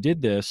 90s. Because he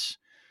did this.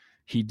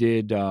 He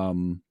did,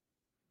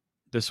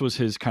 this was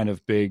his kind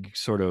of big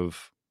sort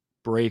of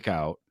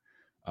breakout.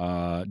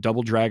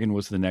 Double Dragon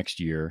was the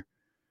next year.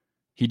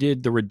 He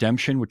did The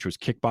Redemption, which was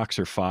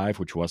Kickboxer 5,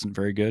 which wasn't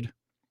very good.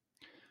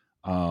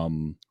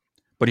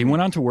 But he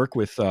went on to work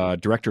with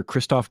director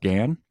Christoph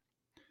Gans,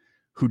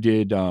 who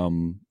did,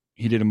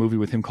 he did a movie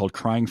with him called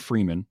Crying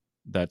Freeman.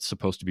 That's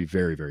supposed to be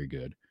very, very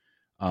good.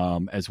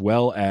 As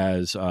well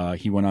as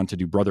he went on to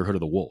do Brotherhood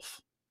of the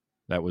Wolf.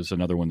 That was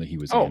another one that he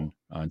was in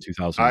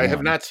 2001. I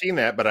have not seen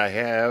that, but I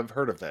have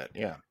heard of that.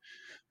 Yeah.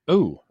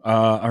 Oh,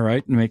 all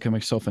right. Make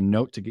myself a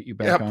note to get you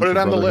back on. Put it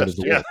on the list.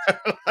 Yeah.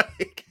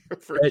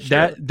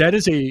 That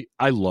is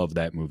I love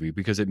that movie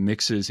because it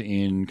mixes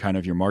in kind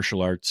of your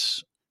martial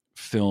arts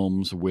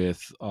films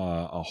with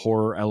a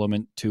horror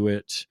element to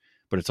it,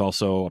 but it's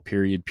also a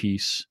period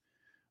piece.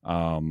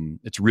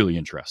 It's really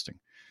interesting.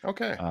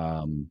 Okay.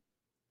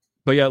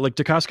 But yeah, like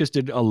Dacascos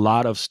did a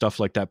lot of stuff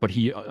like that, but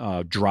he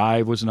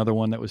Drive was another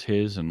one that was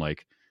his, and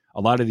like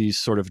a lot of these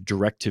sort of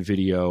direct to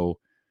video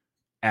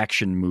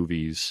action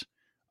movies.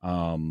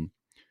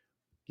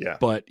 Yeah.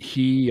 But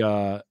he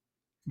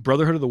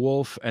Brotherhood of the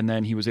Wolf, and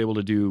then he was able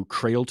to do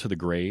Cradle to the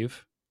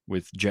Grave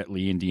with Jet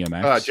Li and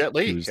DMX. Jet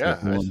Li,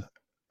 yeah,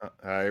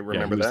 I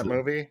remember that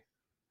movie.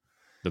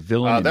 The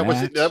villain in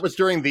that was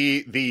during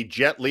the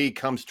Jet Li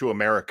comes to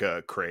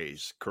America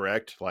craze,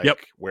 correct?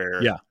 Like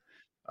where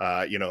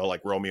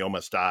like Romeo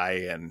Must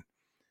Die, and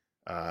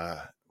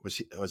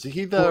was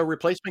he the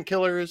Replacement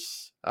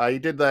Killers? He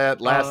did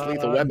that last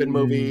Lethal Weapon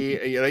movie.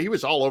 He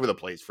was all over the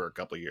place for a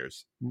couple of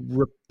years.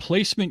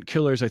 Replacement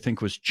Killers, I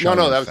think, was Chow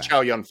that was Chow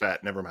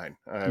Yun-Fat. Never mind.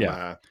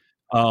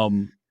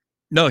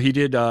 No, he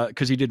did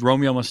because he did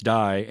Romeo Must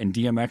Die, and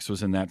DMX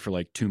was in that for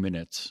like 2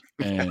 minutes,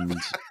 and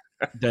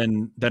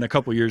then a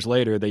couple years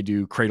later they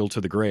do Cradle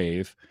to the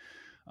Grave,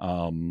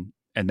 and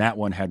that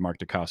one had Mark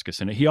Dacascos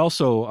in it. He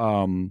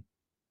also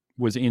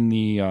was in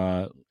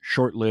the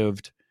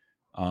short-lived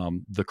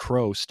The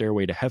Crow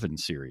Stairway to Heaven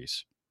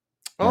series.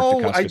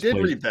 I did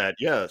read that.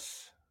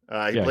 Yes,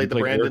 he played the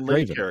Brandon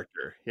Lee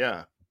character.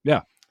 Yeah.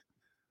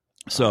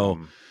 So,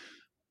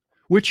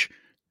 which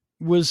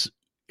was,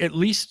 at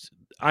least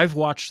I've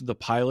watched the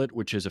pilot,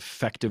 which is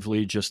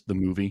effectively just the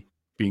movie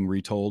being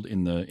retold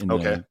in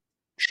the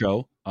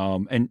show.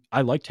 And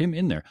I liked him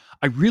in there.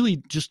 I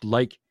really just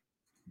like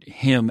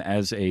him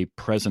as a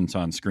presence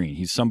on screen.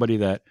 He's somebody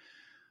that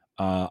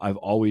I've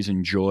always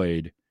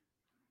enjoyed.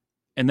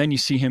 And then you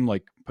see him,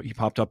 like, he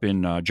popped up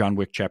in John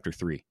Wick Chapter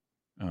 3.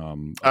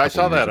 I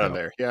saw that on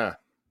there. Yeah.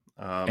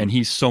 And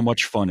he's so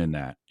much fun in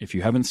that. If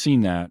you haven't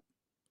seen that,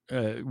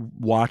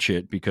 watch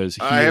it, because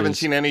I haven't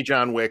seen any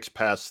John Wicks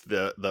past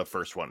the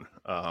first one.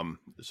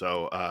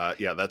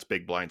 That's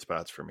big blind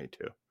spots for me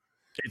too.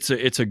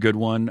 It's a good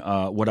one.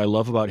 What I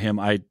love about him,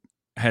 I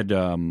had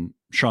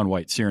Sean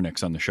White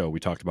Cyrenix on the show. We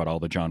talked about all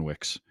the John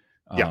Wicks.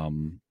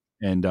 And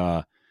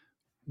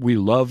we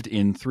loved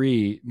in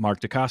 3 Mark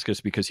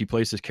Dacascos because he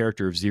plays this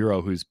character of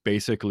Zero, who's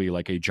basically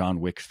like a John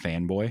Wick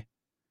fanboy,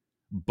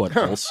 but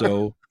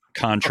also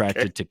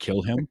contracted to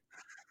kill him.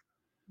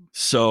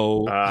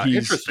 So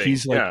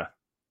he's like,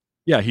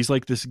 he's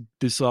like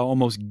this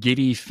almost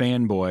giddy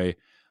fanboy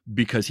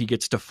because he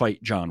gets to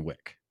fight John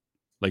Wick.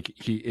 Like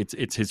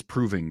it's his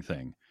proving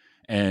thing.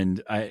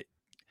 And the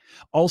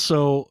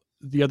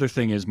other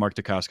thing is Mark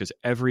Dacascos,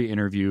 every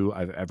interview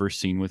I've ever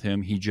seen with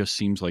him, he just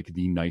seems like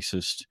the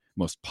nicest,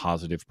 most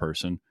positive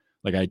person.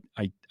 Like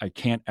I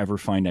can't ever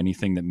find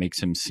anything that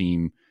makes him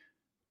seem,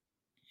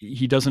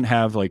 he doesn't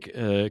have like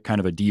kind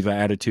of a diva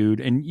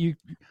attitude. And you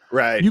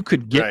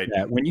could get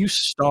that when you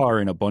star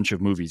in a bunch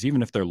of movies,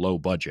 even if they're low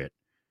budget,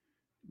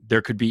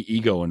 there could be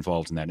ego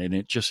involved in that. And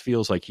it just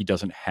feels like he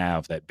doesn't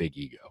have that big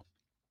ego.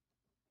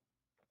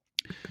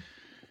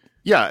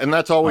 Yeah. And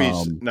that's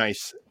always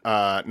nice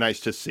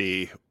to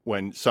see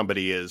when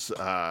somebody is,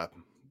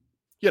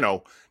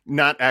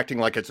 not acting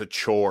like it's a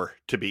chore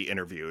to be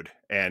interviewed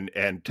and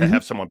to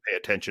have someone pay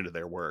attention to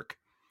their work.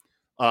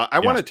 I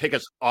want to take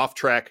us off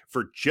track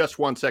for just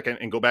 1 second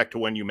and go back to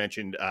when you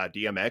mentioned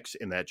DMX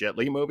in that Jet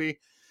Li movie,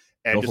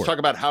 and just talk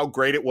about how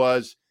great it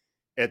was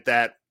at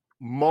that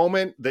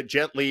moment that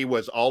Jet Li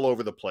was all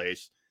over the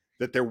place,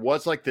 that there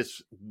was like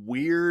this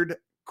weird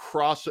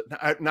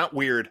not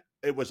weird.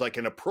 It was like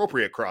an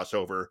appropriate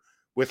crossover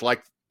with,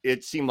 like,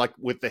 it seemed like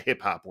with the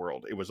hip hop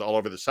world. It was all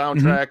over the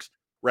soundtracks.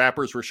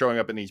 Rappers were showing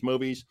up in these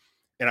movies.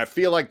 And I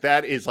feel like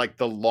that is like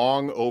the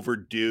long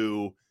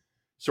overdue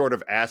sort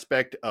of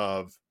aspect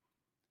of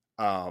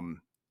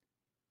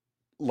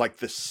like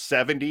the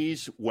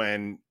 70s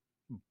when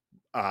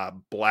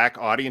black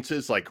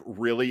audiences like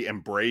really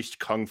embraced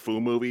kung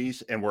fu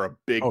movies and were a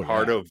big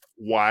part of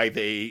why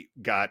they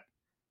got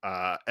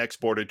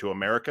exported to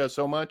America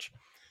so much.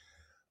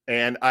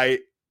 And I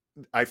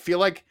feel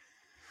like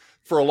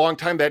for a long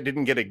time that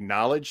didn't get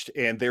acknowledged.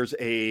 And there's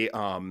a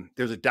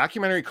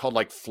documentary called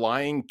like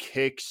Flying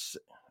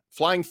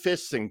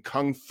Fists and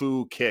Kung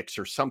Fu Kicks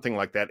or something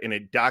like that. And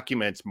it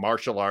documents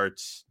martial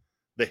arts,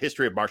 the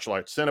history of martial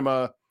arts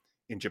cinema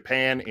in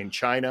Japan, in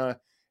China,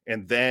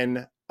 and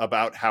then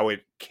about how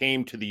it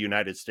came to the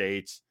United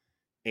States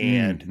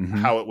and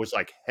how it was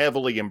like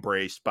heavily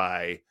embraced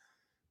by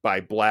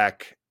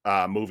black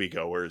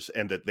moviegoers,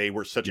 and that they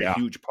were such a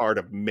huge part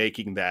of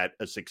making that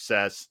a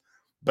success,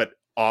 but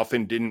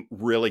often didn't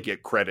really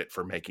get credit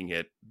for making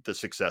it the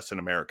success in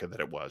America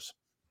that it was.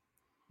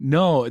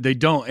 No, they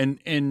don't.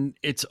 And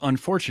it's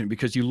unfortunate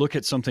because you look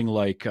at something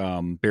like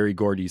Berry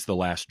Gordy's The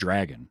Last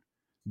Dragon.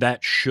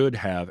 That should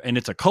have, and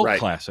it's a cult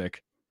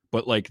classic,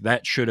 but like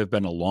that should have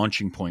been a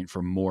launching point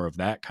for more of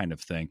that kind of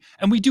thing.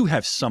 And we do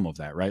have some of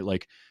that, right?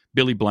 Like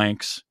Billy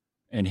Blanks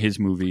and his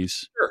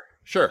movies.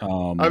 Sure.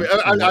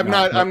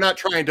 I'm not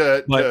trying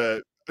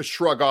to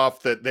shrug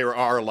off that there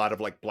are a lot of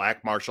like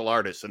black martial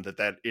artists and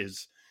that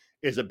is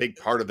a big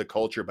part of the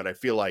culture. But I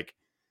feel like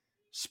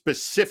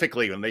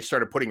specifically when they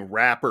started putting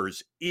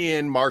rappers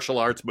in martial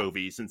arts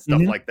movies and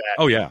stuff like that.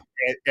 Oh yeah.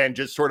 And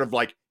just sort of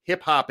like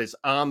hip hop is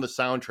on the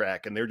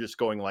soundtrack and they're just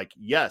going like,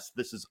 yes,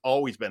 this has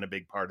always been a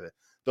big part of it.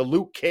 The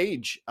Luke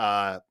Cage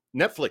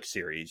Netflix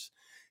series,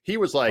 he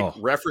was like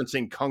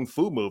referencing kung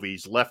fu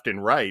movies left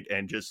and right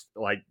and just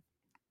like,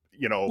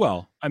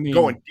 Well, I mean,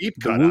 going deep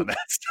the cut Wu- on that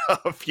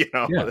stuff,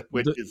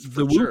 which is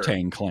the for sure.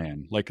 Wu-Tang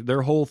Clan, like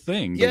their whole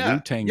thing. The Yeah,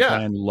 Wu-Tang yeah.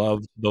 Clan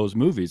loved those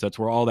movies. That's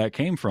where all that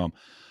came from.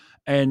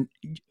 And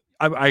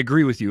I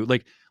agree with you.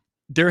 Like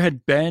there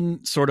had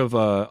been sort of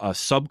a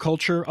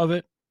subculture of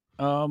it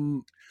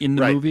in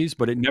the Right. movies,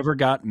 but it never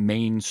got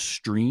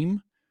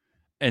mainstream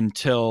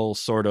until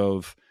sort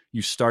of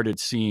you started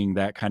seeing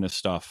that kind of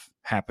stuff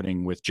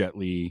happening with Jet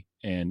Li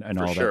and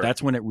For all sure. that.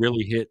 That's when it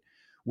really hit,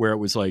 where it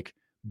was like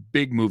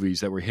big movies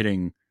that were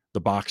hitting the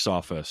box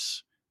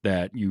office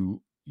that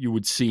you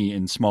would see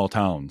in small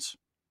towns.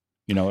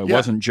 It Yeah.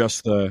 wasn't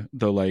just the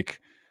like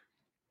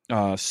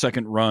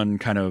second run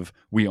kind of,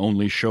 we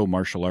only show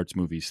martial arts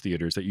movies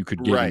theaters that you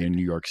could get Right. in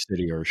New York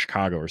City or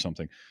Chicago or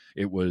something.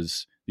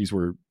 These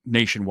were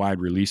nationwide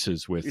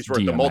releases with These were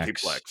the DMX.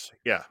 multiplex.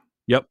 Yeah.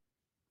 Yep.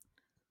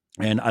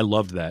 And I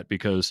loved that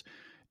because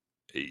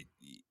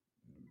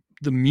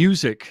the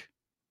music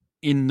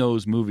in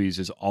those movies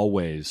is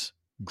always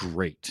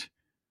great.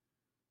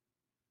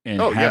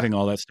 And having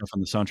all that stuff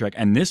on the soundtrack.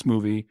 And this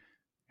movie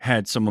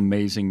had some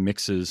amazing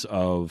mixes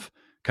of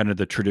kind of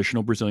the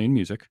traditional Brazilian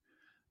music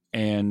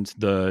and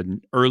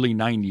the early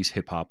 90s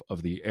hip hop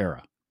of the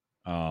era.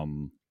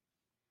 And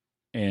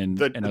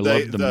I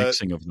love the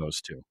mixing of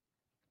those two.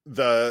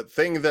 The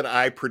thing that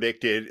I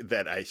predicted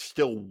that I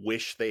still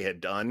wish they had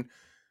done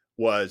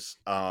was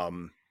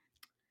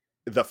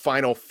the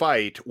final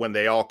fight when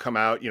they all come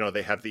out.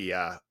 They have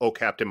the "Oh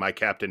Captain, My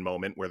Captain"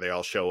 moment where they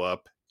all show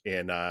up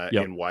in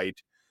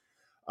white.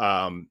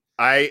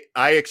 I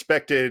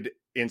expected,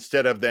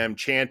 instead of them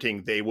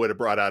chanting, they would have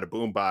brought out a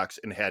boombox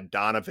and had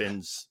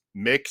Donovan's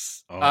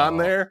mix on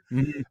there.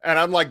 Mm-hmm. And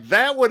I'm like,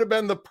 that would have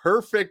been the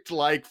perfect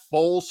like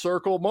full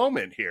circle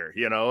moment here.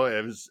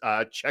 It was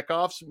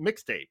Chekhov's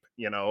mixtape.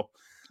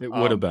 It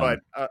would have been,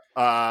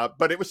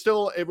 but it was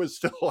still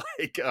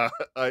like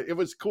it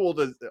was cool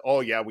to. Oh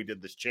yeah, we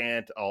did this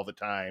chant all the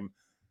time.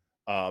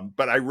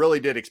 But I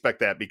really did expect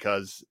that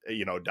because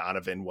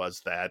Donovan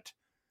was that.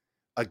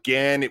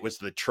 Again, it was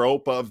the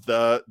trope of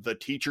the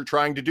teacher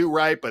trying to do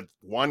right, but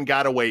one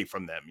got away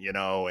from them,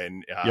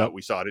 and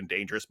we saw it in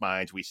Dangerous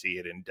Minds. We see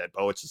it in Dead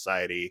Poets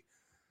Society.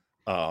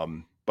 But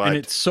and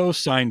it's so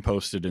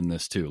signposted in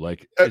this too.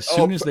 Like as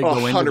soon as they go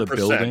 100%. Into the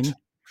building,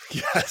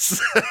 yes,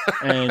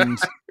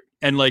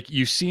 and like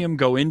you see him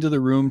go into the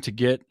room to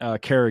get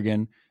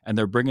Kerrigan, and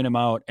they're bringing him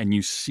out, and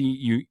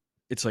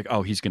it's like,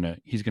 oh, he's gonna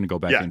go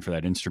back in for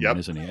that instrument,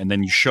 isn't he? And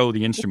then you show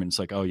the instrument. It's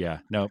like, oh yeah,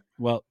 no,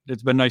 well,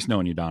 it's been nice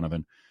knowing you,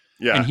 Donovan.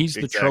 Yeah, and he's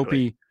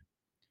exactly.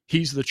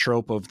 the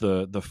trope of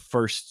the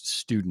first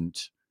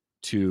student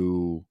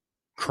to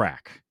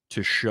crack,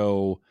 to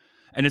show.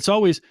 And it's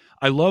always,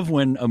 I love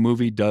when a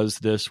movie does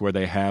this where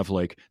they have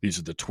like, these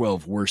are the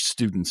 12 worst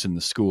students in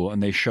the school,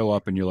 and they show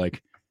up and you're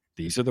like,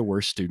 these are the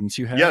worst students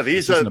you have? Yeah,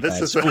 this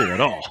is school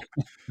at all.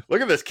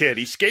 Look at this kid.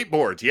 He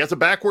skateboards. He has a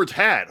backwards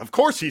hat. Of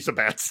course he's a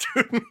bad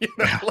student.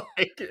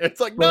 It's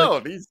like, no,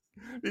 these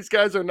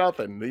guys are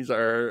nothing. These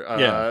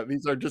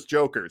are just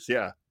jokers.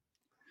 Yeah.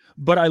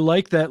 But I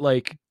like that,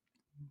 like,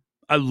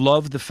 I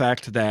love the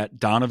fact that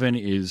Donovan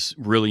is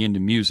really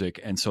into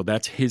music. And so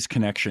that's his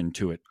connection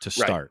to it to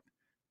start,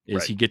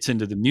 is he gets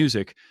into the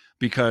music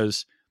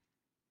because,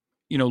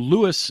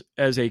 Lewis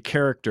as a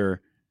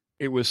character,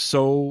 it was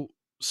so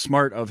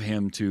smart of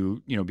him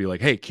to, be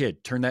like, hey,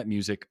 kid, turn that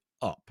music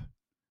up.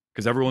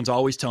 Because everyone's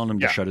always telling him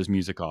to shut his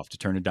music off, to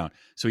turn it down.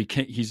 So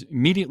he's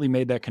immediately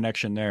made that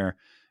connection there.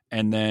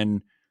 And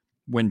then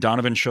when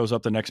Donovan shows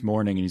up the next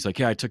morning and he's like,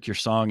 yeah, I took your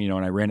song,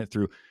 and I ran it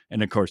through,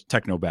 and of course,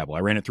 technobabble. I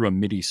ran it through a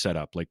MIDI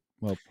setup. Like,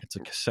 well, it's a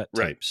cassette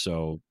tape,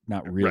 so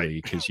not really,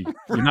 because you're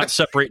not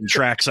separating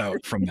tracks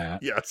out from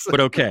that. Yes.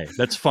 But okay,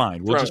 that's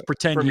fine. We'll just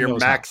pretend from he your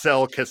knows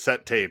Maxell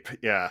cassette tape.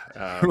 Yeah.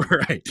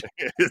 Right.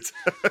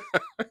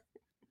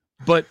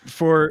 But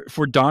for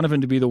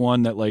Donovan to be the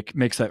one that like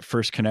makes that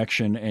first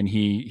connection, and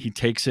he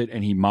takes it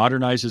and he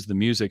modernizes the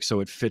music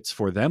so it fits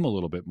for them a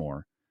little bit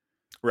more.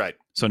 Right.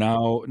 So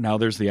now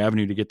there's the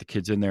avenue to get the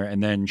kids in there.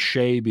 And then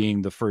Shay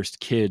being the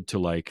first kid to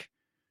like,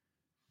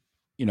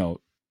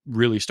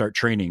 really start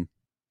training.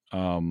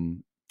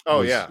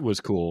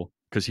 Was cool.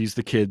 Cause he's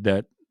the kid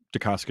that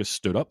Dacascos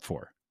stood up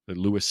for, that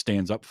Lewis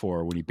stands up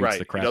for when he beats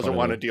the crap out of him. He doesn't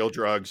want to deal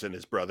drugs and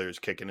his brother's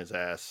kicking his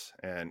ass.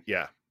 And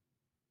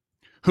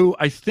who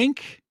I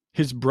think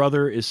his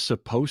brother is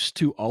supposed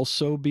to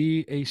also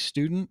be a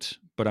student,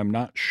 but I'm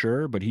not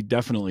sure, but he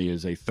definitely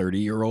is a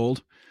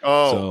 30-year-old.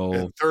 Oh,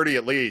 so, 30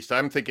 at least.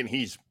 I'm thinking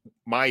he's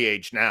my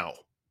age now.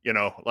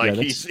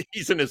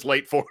 He's in his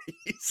late 40s.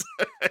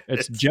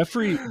 It's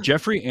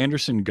Jeffrey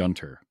Anderson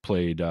Gunter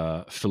played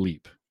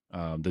Philippe,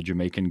 the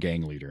Jamaican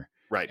gang leader.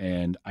 Right.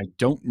 And I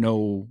don't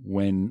know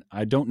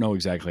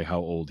exactly how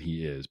old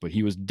he is, but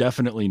he was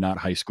definitely not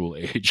high school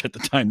age at the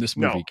time this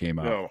movie came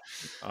out.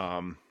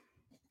 No.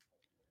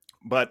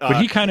 But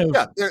he kind of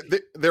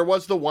there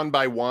was the one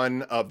by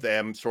one of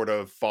them sort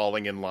of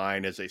falling in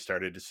line as they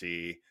started to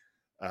see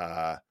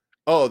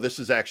this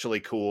is actually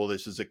cool.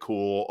 This is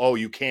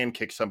you can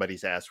kick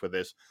somebody's ass with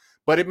this.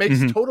 But it makes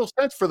total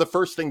sense for the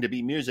first thing to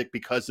be music,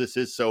 because this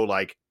is so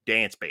like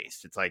dance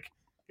based. It's like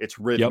it's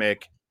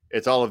rhythmic,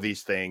 it's all of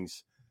these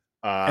things.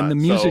 And the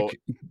music,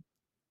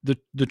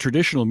 the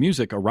traditional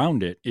music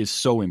around it is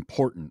so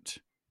important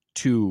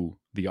to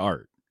the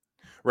art.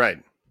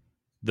 Right.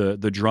 The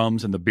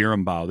drums and the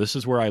berimbau. This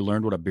is where I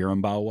learned what a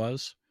berimbau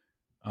was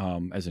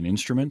as an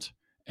instrument.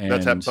 And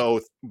that's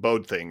that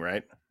bowed thing,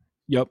 right?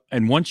 Yep.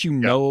 And once you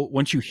know,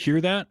 once you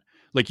hear that,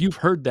 like you've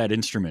heard that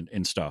instrument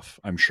and stuff,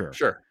 I'm sure.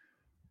 Sure.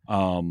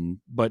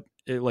 But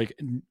like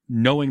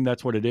knowing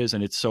that's what it is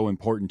and it's so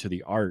important to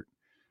the art,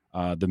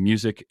 the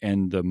music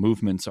and the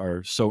movements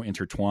are so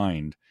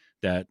intertwined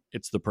that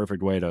it's the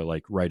perfect way to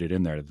like write it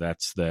in there.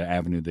 That's the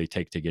avenue they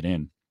take to get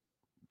in.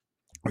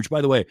 Which,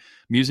 by the way,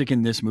 music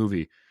in this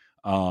movie,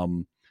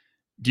 do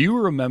you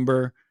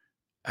remember,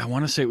 I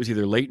want to say it was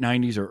either late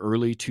 90s or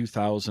early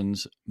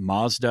 2000s,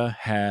 Mazda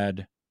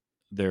had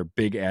their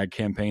big ad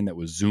campaign that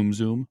was Zoom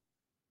Zoom?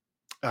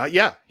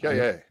 Yeah.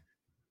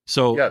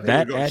 So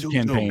that ad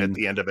campaign at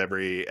the end of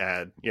every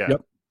ad. Yeah.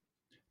 Yep.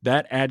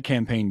 That ad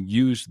campaign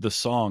used the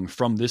song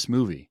from this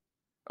movie.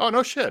 Oh,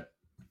 no shit.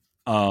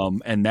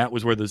 And that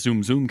was where the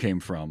Zoom Zoom came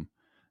from.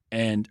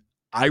 And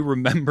I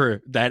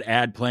remember that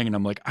ad playing and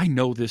I'm like, I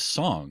know this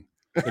song.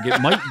 Like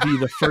it might be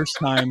the first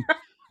time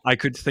I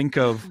could think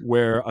of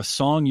where a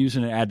song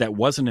using an ad that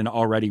wasn't an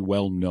already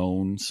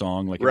well-known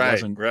song. Like it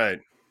wasn't right.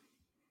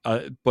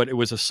 But it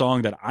was a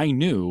song that I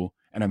knew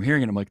and I'm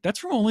hearing it. I'm like, that's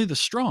from Only the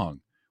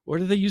Strong. What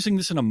are they using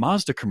this in a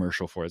Mazda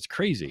commercial for? It's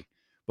crazy.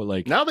 But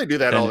like now they do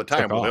that all the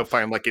time. They'll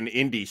find like an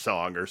indie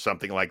song or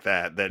something like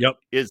that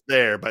is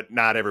there, but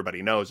not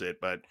everybody knows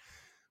it. But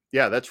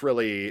yeah, that's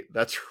a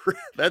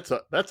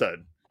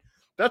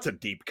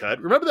deep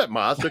cut. Remember that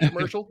Mazda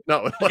commercial?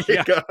 No,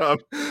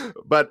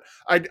 but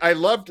I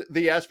loved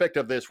the aspect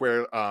of this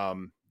where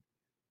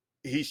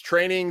he's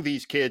training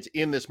these kids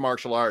in this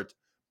martial arts,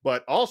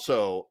 but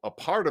also a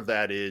part of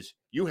that is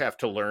you have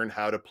to learn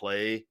how to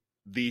play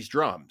these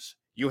drums.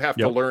 You have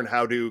to learn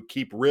how to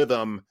keep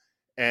rhythm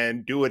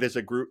and do it as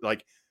a group.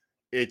 Like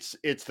it's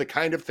the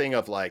kind of thing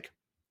of like,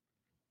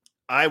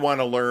 I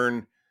want to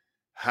learn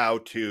how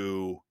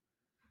to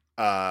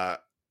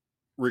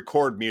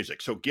record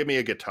music. So give me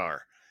a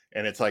guitar.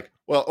 And it's like,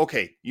 well,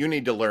 okay, you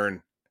need to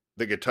learn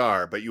the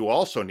guitar, but you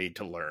also need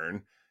to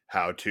learn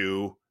how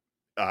to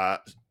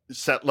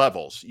set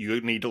levels.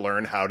 You need to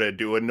learn how to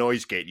do a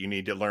noise gate. You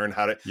need to learn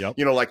how to,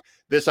 like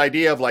this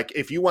idea of like,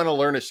 if you want to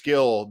learn a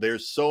skill,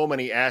 there's so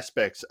many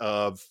aspects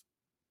of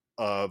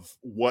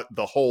what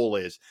the whole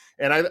is.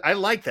 And I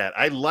like that.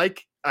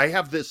 I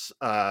have this,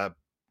 I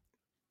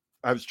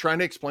was trying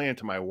to explain it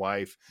to my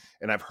wife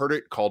and I've heard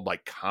it called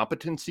like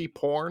competency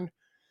porn.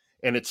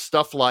 And it's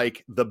stuff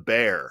like The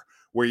Bear,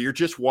 where you're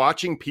just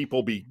watching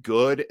people be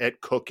good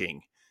at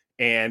cooking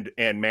and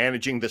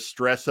managing the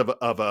stress of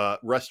a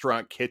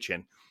restaurant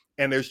kitchen.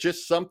 And there's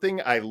just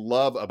something I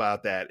love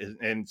about that.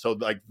 And so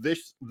like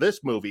this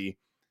movie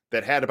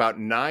that had about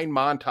 9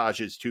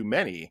 montages too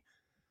many,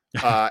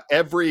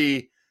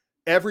 every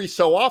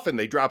so often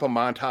they drop a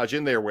montage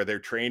in there where they're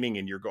training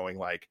and you're going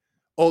like,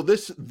 oh,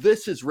 this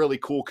is really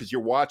cool. Cause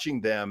you're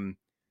watching them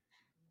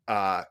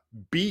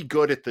be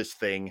good at this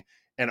thing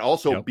and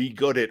also be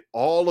good at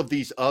all of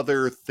these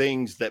other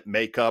things that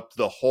make up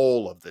the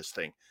whole of this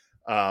thing.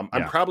 I'm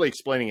probably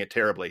explaining it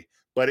terribly,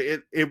 but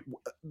it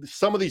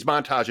some of these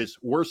montages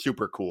were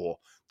super cool.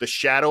 The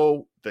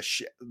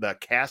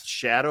cast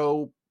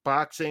shadow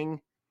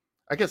boxing,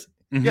 I guess.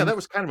 Mm-hmm. Yeah, that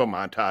was kind of a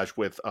montage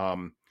with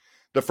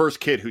the first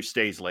kid who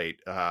stays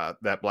late,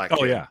 that black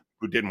kid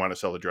who didn't want to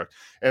sell the drugs.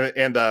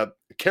 And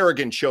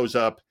Kerrigan shows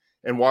up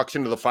and walks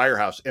into the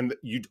firehouse and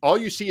all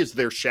you see is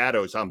their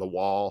shadows on the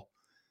wall.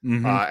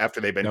 Mm-hmm.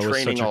 After they've been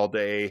training all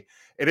day.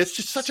 And it's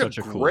just such a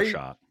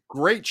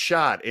great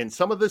shot. And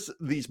some of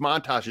these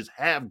montages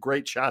have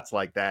great shots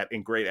like that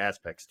and great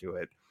aspects to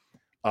it.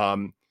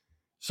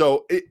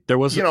 So there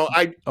was,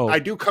 I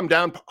do come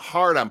down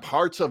hard on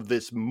parts of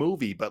this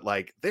movie, but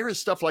like there is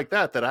stuff like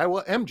that I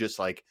am just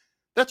like,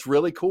 that's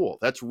really cool.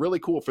 That's really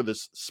cool for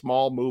this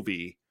small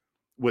movie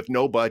with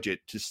no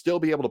budget to still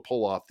be able to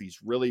pull off these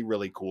really,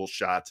 really cool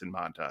shots and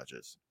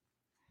montages.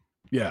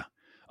 Yeah.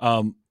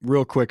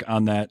 Real quick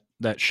on that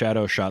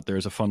shadow shot,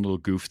 there's a fun little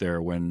goof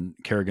there. When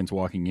Kerrigan's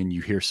walking in,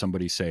 you hear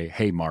somebody say,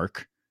 "Hey,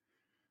 Mark."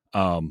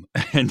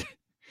 And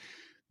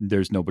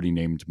there's nobody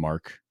named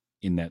Mark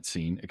in that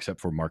scene except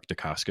for Mark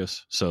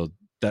Dacascos. So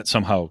that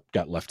somehow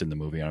got left in the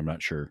movie. I'm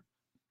not sure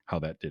how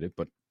that did it,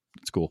 but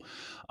it's cool.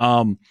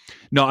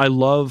 No, I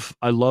love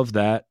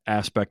that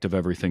aspect of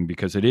everything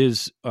because it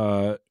is,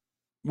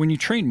 when you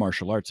train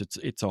martial arts,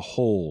 it's a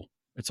whole,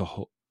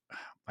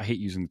 I hate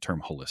using the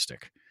term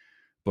holistic,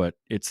 but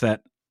it's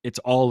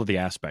all of the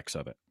aspects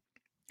of it.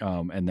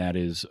 And that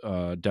is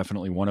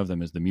definitely one of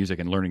them is the music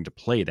and learning to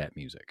play that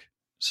music.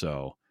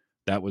 So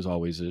that was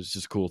always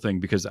just a cool thing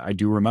because I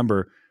do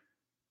remember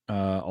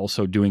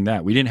also doing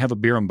that. We didn't have a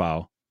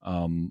berimbau,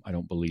 I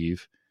don't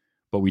believe,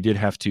 but we did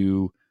have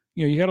to,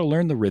 you got to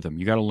learn the rhythm.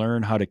 You got to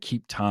learn how to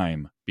keep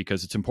time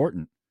because it's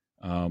important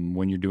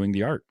when you're doing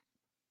the art.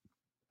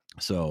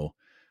 So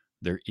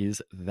there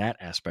is that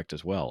aspect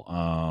as well.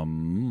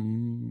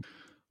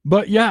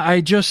 But yeah,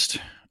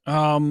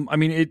 I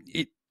mean,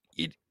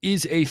 it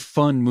is a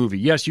fun movie.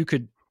 Yes, you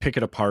could pick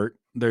it apart.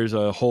 There's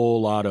a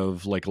whole lot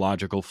of like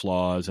logical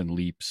flaws and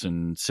leaps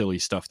and silly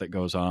stuff that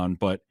goes on,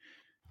 but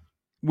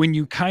when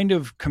you kind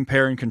of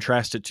compare and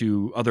contrast it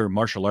to other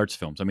martial arts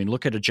films, I mean,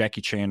 look at a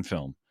Jackie Chan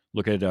film.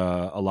 Look at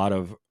a lot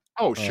of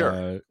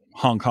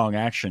Hong Kong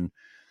action,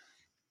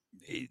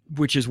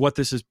 which is what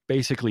this is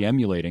basically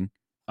emulating.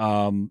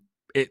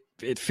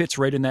 It fits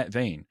right in that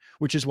vein,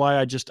 which is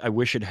why I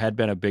wish it had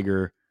been a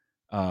bigger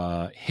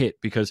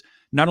hit, because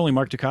not only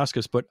Mark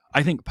Dacascos, but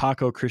I think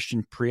Paco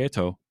Christian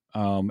Prieto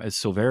as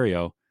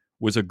Silverio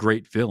was a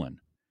great villain.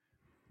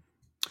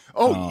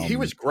 Oh, he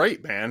was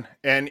great, man.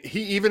 And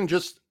he even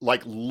just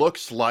like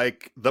looks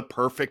like the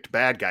perfect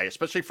bad guy,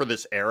 especially for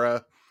this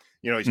era.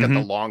 You know, he's got the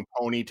long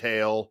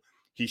ponytail.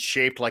 He's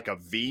shaped like a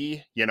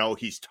V. You know,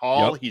 he's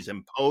tall. He's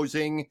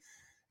imposing.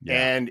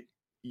 Yeah. And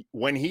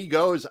when he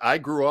goes, I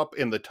grew up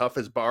in the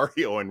toughest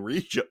barrio in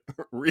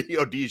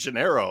Rio de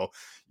Janeiro.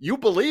 You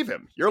believe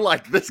him. You're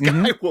like, this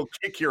guy will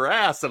kick your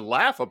ass and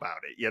laugh about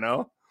it, you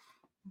know?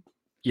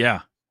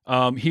 Yeah.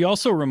 He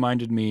also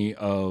reminded me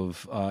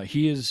of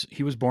he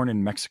was born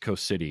in Mexico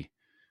City,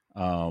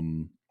 but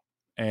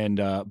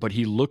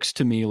he looks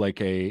to me like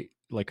a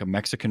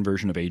Mexican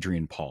version of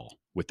Adrian Paul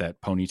with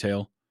that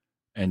ponytail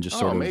and just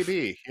sort of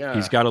maybe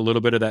he's got a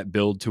little bit of that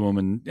build to him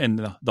and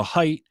the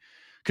height,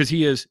 because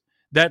he is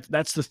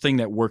that's the thing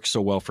that works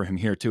so well for him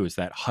here too, is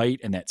that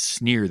height and that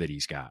sneer that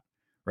he's got,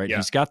 right? Yeah.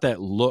 He's got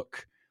that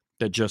look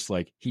that just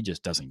like he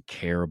just doesn't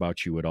care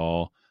about you at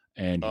all.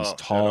 And he's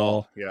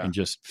tall and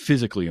just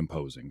physically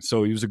imposing.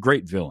 So he was a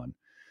great villain.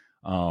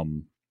 I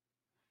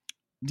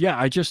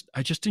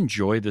just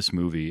enjoy this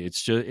movie.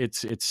 It's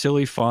just it's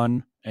silly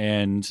fun,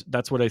 and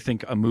that's what I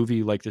think a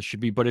movie like this should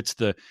be. But it's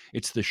the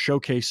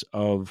showcase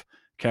of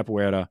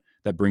Capoeira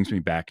that brings me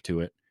back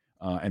to it,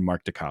 and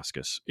Mark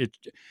Dacascos.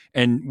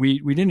 And we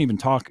didn't even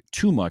talk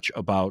too much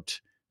about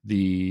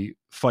the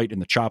fight in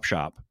the chop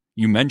shop.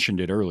 You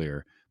mentioned it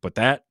earlier, but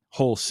that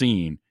whole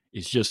scene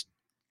is just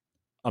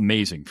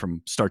amazing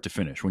from start to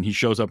finish. When he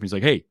shows up and he's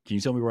like, hey, can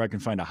you tell me where I can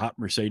find a hot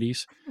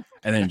Mercedes?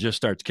 And then just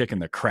starts kicking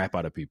the crap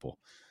out of people.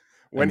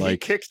 When he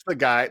kicks the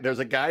guy, there's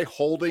a guy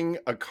holding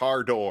a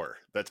car door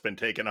that's been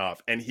taken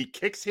off, and he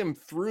kicks him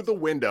through the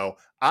window.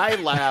 I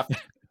laughed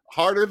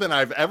harder than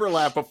I've ever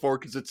laughed before,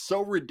 because it's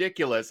so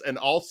ridiculous and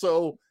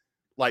also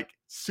like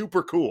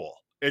super cool.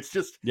 It's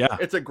just,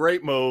 it's a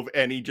great move.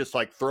 And he just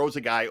like throws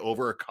a guy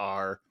over a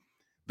car.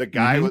 The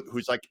guy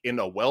who's like in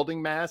a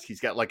welding mask, he's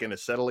got like an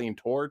acetylene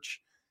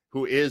torch,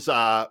 who is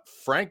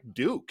Frank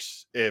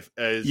Dukes, if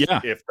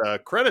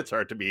the credits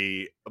are to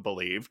be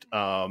believed.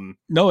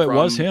 No, it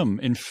was him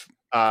in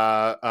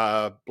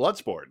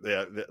Bloodsport.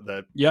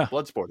 The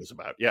Bloodsport is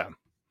about. In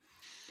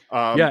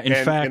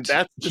fact, and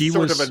that's just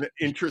sort of an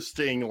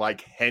interesting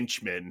like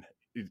henchman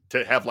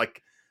to have,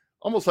 like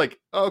almost like,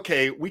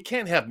 okay, we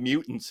can't have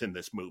mutants in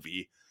this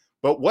movie,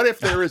 but what if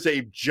there is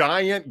a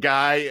giant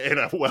guy in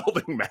a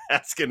welding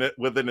mask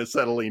with an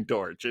acetylene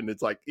torch? And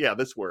it's like, yeah,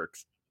 this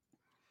works.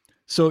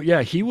 So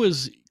yeah, he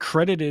was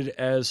credited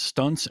as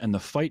stunts and the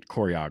fight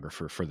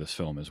choreographer for this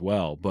film as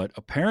well. But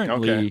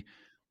apparently,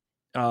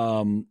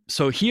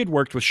 so he had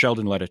worked with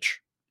Sheldon Lettich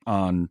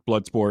on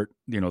Bloodsport.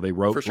 You know, they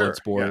wrote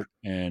Bloodsport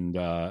and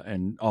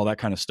all that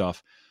kind of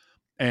stuff.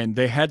 And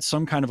they had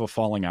some kind of a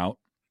falling out.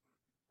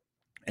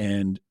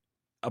 And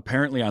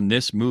apparently on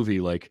this movie,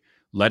 like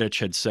Lettich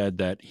had said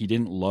that he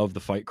didn't love the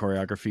fight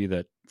choreography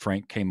that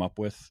Frank came up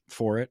with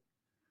for it.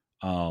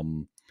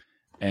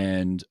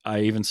 And I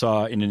even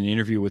saw in an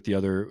interview with the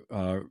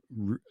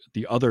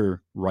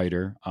other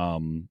writer,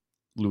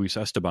 Luis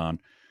Esteban,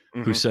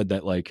 who said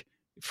that like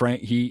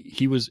Frank,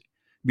 he was,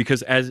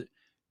 because as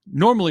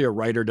normally a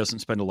writer doesn't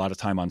spend a lot of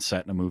time on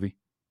set in a movie,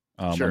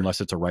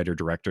 unless it's a writer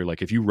director.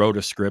 Like if you wrote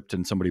a script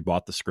and somebody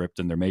bought the script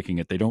and they're making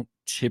it, they don't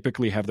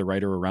typically have the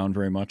writer around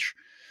very much.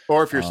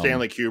 Or if you're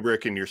Stanley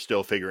Kubrick and you're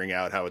still figuring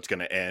out how it's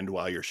going to end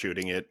while you're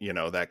shooting it, you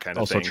know, that kind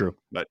of thing. Also true.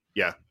 But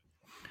yeah.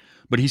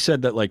 But he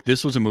said that like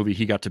this was a movie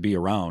he got to be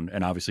around,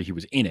 and obviously he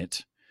was in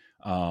it.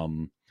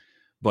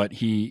 But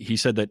he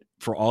said that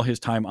for all his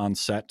time on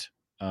set,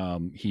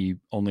 he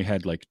only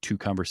had like 2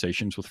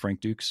 conversations with Frank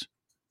Dukes.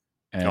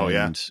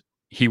 And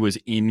he was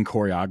in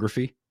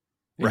choreography.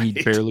 And he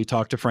barely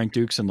talked to Frank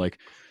Dukes. And like,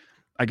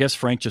 I guess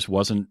Frank just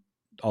wasn't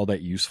all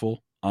that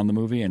useful on the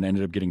movie and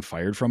ended up getting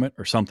fired from it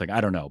or something.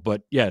 I don't know.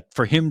 But yeah,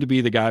 for him to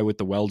be the guy with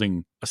the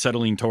welding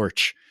acetylene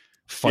torch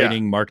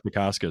fighting Mark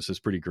Dacascos is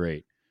pretty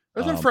great.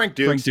 Isn't Frank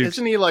Dukes,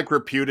 isn't he like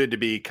reputed to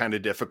be kind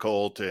of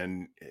difficult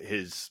and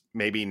his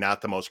maybe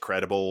not the most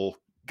credible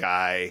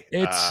guy?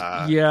 It's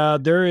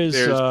there's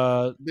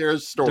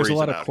stories. There's a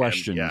lot of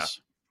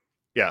questions.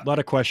 Yeah. A lot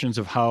of questions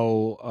of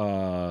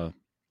how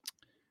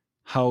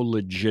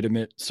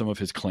legitimate some of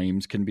his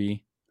claims can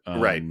be.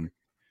 Right.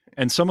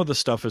 And some of the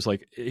stuff is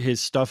like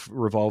his stuff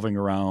revolving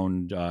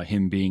around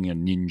him being a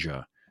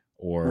ninja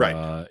or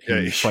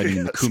him fighting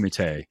in the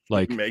Kumite.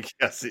 Like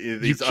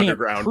these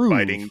underground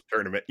fighting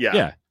tournament. Yeah.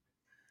 Yeah.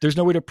 There's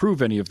no way to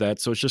prove any of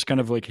that, so it's just kind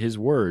of like his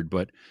word.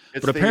 But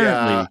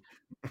apparently,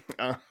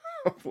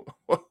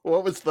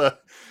 what was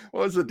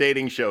the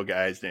dating show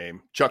guy's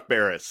name? Chuck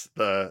Barris,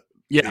 the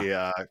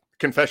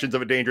Confessions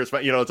of a Dangerous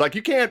Man. It's like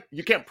you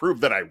can't prove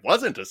that I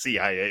wasn't a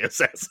CIA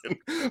assassin.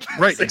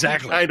 Right,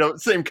 exactly.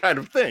 Same kind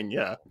of thing,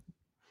 yeah.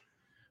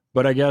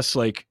 But I guess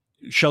like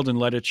Sheldon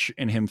Lettich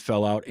and him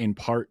fell out in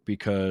part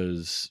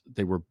because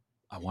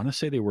I want to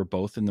say they were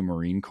both in the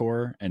Marine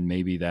Corps, and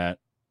maybe that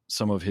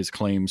some of his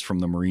claims from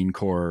the Marine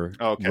Corps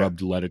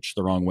rubbed Lettich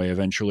the wrong way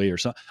eventually, or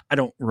something. I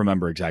don't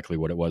remember exactly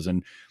what it was,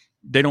 and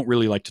they don't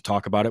really like to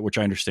talk about it, which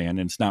I understand,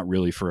 and it's not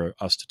really for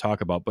us to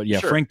talk about. But yeah,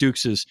 sure. Frank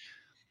Dukes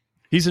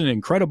he's an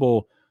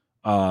incredible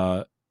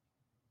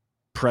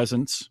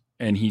presence,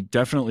 and he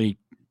definitely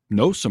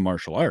knows some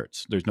martial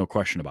arts. There's no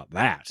question about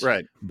that.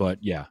 Right. But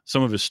yeah,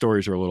 some of his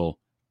stories are a little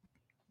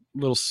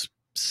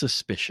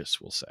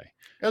suspicious, we'll say.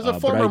 As a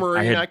former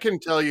Marine, I can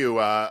tell you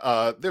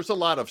there's a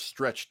lot of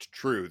stretched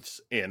truths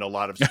in a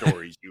lot of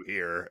stories you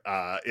hear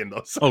in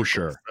those circles. Oh,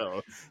 sure.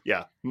 So,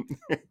 yeah.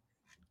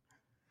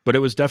 But it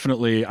was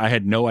definitely, I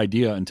had no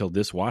idea until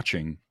this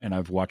watching, and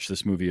I've watched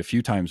this movie a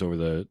few times over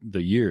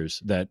the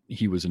years, that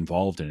he was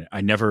involved in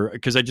it.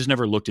 Because I just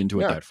never looked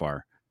into it that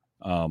far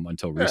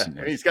until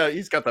recently. And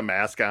he's got the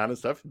mask on and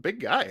stuff. Big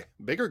guy,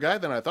 bigger guy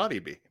than I thought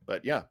he'd be.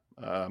 But yeah.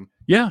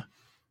 Yeah.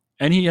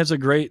 And he has a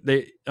great,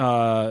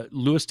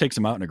 Lewis takes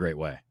him out in a great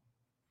way.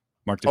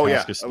 Mark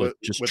Dacascos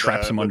just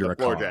traps him under a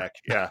car. Jack.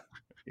 Yeah.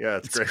 Yeah.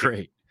 It's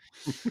great.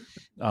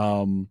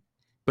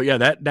 But yeah,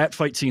 that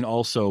fight scene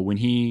also, when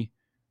he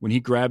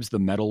grabs the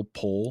metal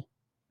pole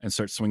and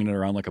starts swinging it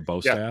around like a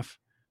bow staff,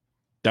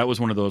 that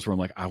was one of those where I'm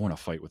like, I want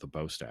to fight with a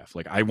bow staff.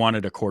 Like I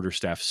wanted a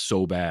quarterstaff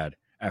so bad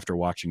after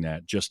watching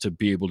that, just to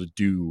be able to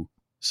do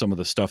some of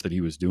the stuff that he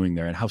was doing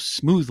there and how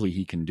smoothly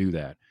he can do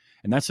that.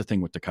 And that's the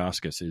thing with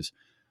Dacascos is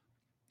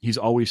he's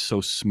always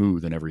so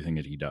smooth in everything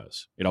that he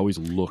does. It always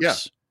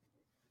looks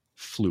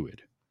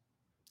fluid.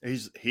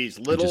 He's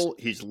little,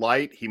 he's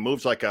light. He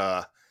moves like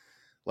a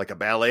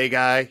ballet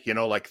guy,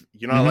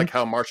 like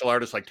how martial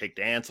artists like take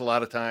dance a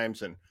lot of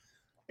times, and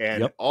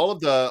all of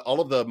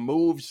the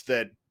moves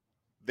that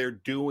they're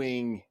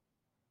doing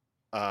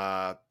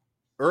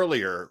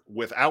earlier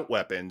without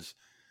weapons,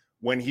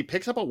 when he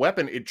picks up a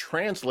weapon, it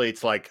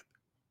translates like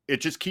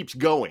it just keeps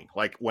going.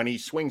 Like when he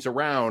swings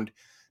around,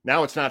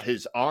 now it's not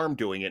his arm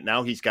doing it.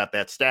 Now he's got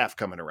that staff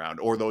coming around,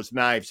 or those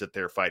knives that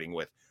they're fighting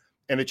with,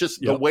 and it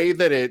just the way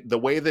that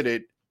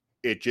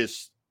it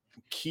just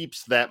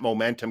keeps that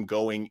momentum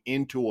going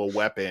into a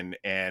weapon,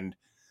 and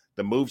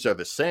the moves are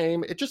the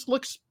same. It just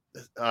looks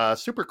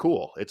super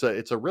cool. It's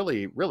a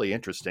really, really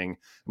interesting.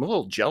 I'm a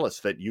little jealous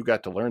that you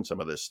got to learn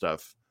some of this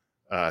stuff,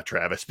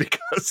 Travis,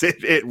 because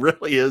it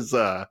really is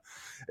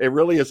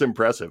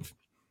impressive.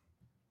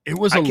 It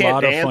was a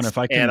lot of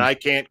fun. And I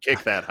can't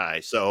kick that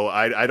high, so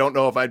I don't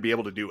know if I'd be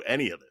able to do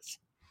any of this.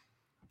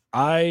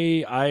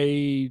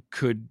 I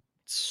could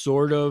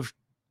sort of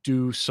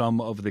do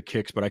some of the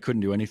kicks, but I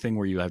couldn't do anything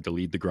where you have to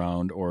lead the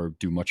ground or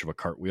do much of a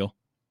cartwheel.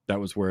 That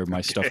was where my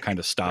stuff kind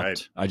of stopped.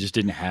 Right. I just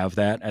didn't have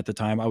that at the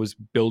time. I was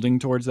building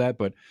towards that,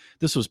 but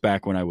this was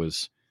back when I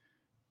was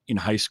in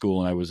high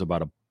school and I was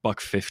about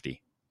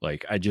 $150.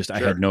 Like I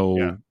had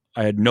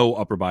no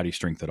upper body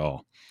strength at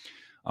all.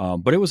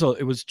 But it was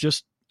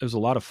a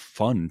lot of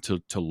fun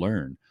to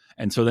learn.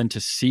 And so then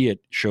to see it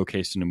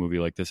showcased in a movie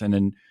like this, and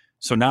then,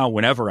 so now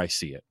whenever I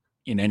see it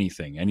in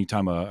anything,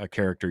 anytime a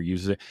character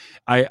uses it,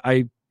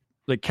 I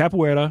like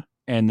capoeira,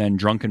 and then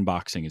drunken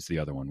boxing is the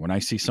other one. When I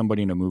see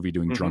somebody in a movie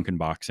doing drunken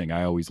boxing,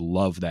 I always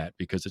love that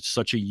because it's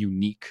such a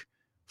unique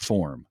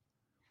form.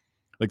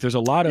 Like there's a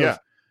lot of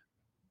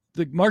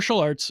the martial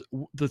arts.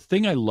 The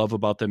thing I love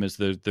about them is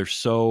they're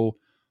so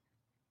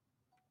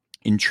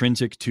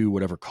intrinsic to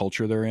whatever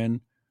culture they're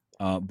in.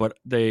 But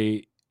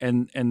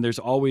there's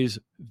always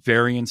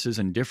variances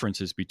and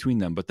differences between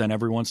them. But then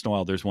every once in a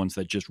while, there's ones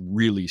that just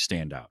really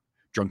stand out.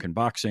 Drunken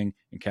boxing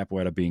and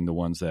capoeira being the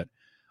ones that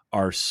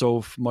are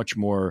so much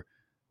more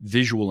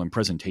visual and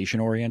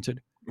presentation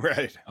oriented,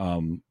 right?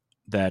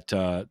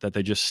 That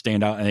they just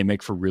stand out and they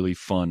make for really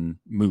fun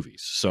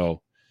movies.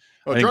 So,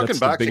 drunken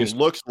boxing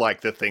looks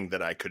like the thing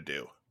that I could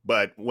do,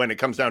 but when it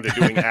comes down to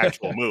doing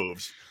actual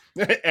moves,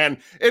 and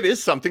it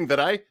is something that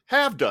I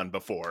have done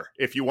before.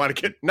 If you want to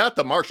get not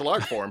the martial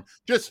art form,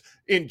 just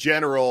in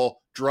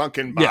general,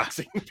 drunken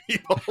boxing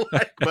people.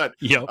 But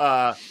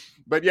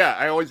yeah,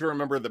 I always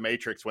remember The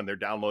Matrix when they're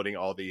downloading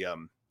all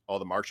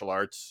the martial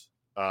arts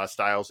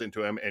styles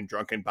into him, and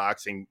drunken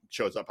boxing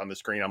shows up on the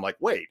screen. I'm like,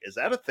 wait, is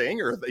that a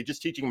thing, or are they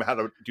just teaching him how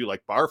to do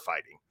like bar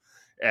fighting?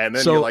 And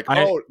then you're like,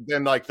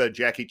 then like the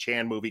Jackie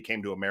Chan movie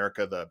came to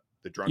America,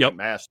 the Drunken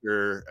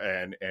Master,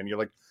 and you're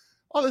like,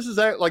 oh, this is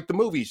like the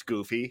movie's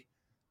goofy,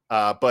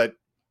 but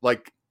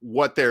like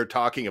what they're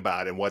talking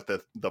about and what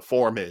the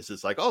form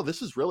is like, oh,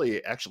 this is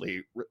really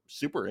actually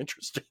super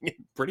interesting and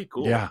pretty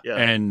cool. Yeah,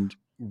 and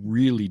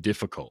really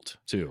difficult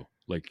too.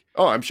 Like,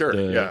 oh, I'm sure.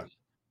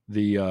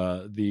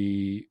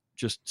 The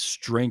just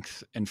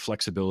strength and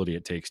flexibility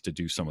it takes to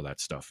do some of that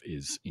stuff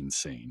is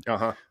insane.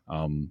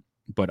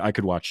 But I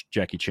could watch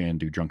Jackie Chan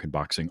do drunken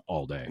boxing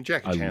all day.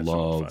 Jackie Chan's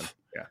so fun.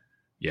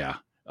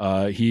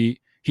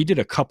 he did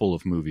a couple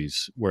of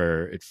movies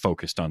where it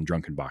focused on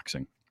drunken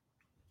boxing,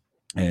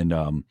 and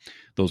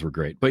those were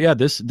great. But yeah,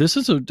 this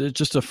is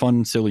just a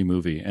fun, silly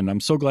movie, and I'm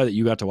so glad that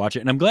you got to watch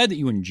it, and I'm glad that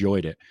you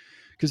enjoyed it,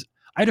 because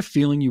I had a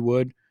feeling you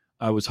would.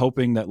 I was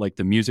hoping that like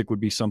the music would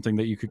be something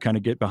that you could kind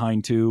of get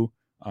behind too,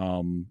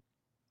 and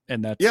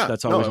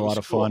that's always a lot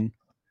of fun.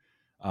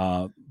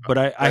 But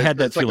I had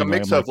that feeling. It's like a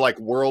mix of like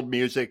world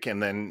music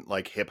and then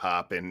like hip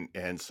hop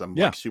and some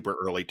like super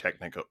early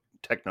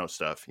techno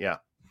stuff. Yeah.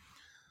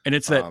 And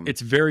it's that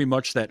it's very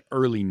much that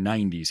early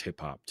 90s hip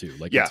hop too.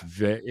 Like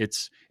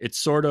it's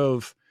sort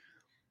of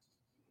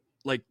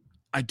like,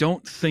 I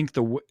don't think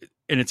and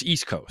it's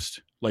East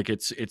Coast. Like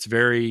it's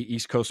very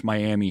East Coast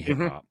Miami hip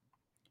hop.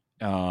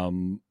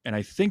 And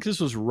I think this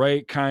was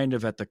right kind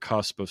of at the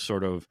cusp of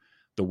sort of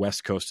the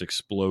West Coast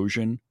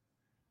explosion.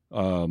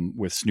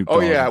 With Snoop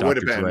Dogg, it would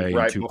have been Dre,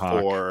 right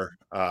before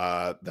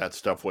that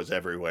stuff was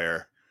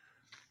everywhere.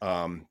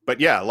 But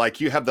yeah,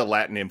 like you have the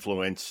Latin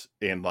influence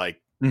in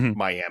like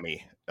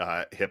Miami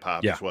hip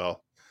hop as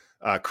well.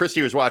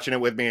 Christy was watching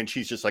it with me, and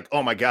she's just like,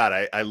 "Oh my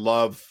god, I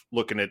love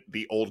looking at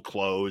the old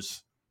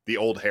clothes, the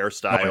old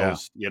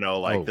hairstyles.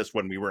 This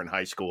when we were in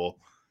high school.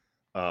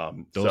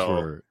 Those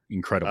were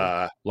incredible.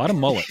 A lot of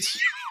mullets.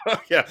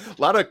 Yeah,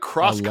 a lot of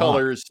cross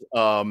colors.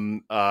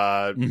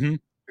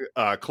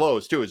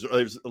 Clothes too. It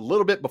was a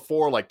little bit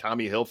before like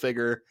Tommy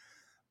Hilfiger,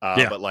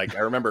 but like I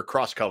remember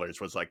cross colors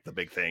was like the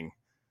big thing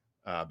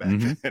back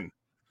then.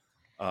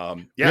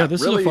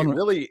 This really, is a fun,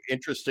 really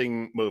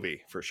interesting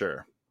movie for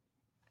sure.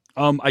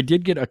 I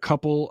did get a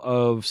couple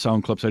of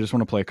sound clips. I just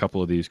want to play a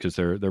couple of these because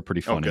they're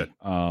pretty funny.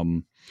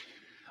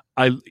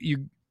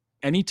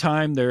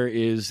 Anytime there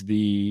is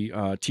the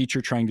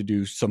teacher trying to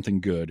do something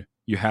good,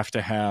 you have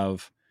to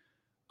have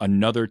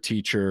another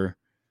teacher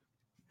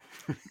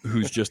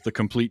who's just the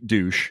complete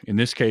douche. In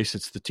this case,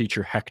 it's the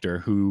teacher Hector,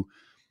 who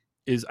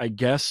is, I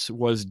guess,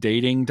 was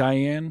dating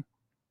Diane.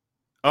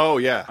 Oh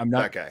yeah,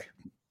 that guy.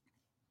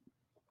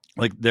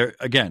 Like there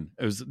again,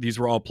 these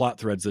were all plot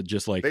threads that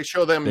just like they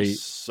show them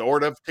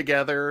sort of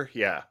together.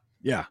 Yeah.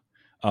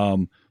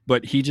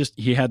 But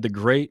he had the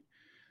great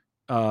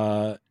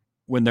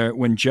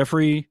when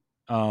Jeffrey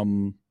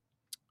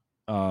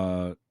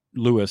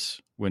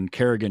Lewis, when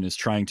Kerrigan is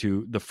trying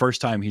to, the first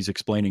time he's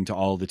explaining to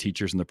all the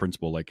teachers and the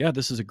principal, like, yeah,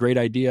 this is a great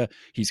idea.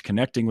 He's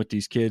connecting with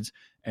these kids.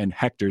 And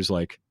Hector's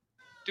like,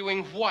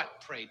 doing what,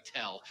 pray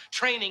tell?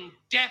 Training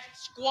death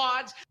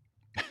squads?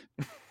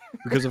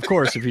 Because of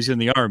course, if he's in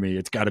the army,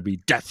 it's got to be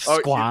death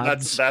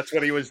squads. That's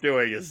what he was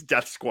doing, is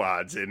death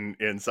squads in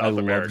South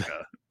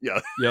America.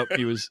 Yeah. Yep.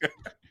 He was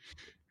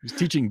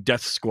teaching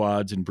death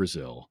squads in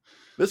Brazil.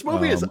 This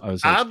movie is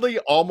oddly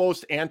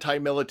almost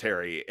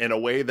anti-military in a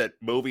way that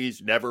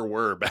movies never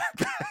were back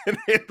then.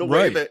 in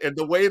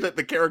the way that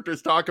the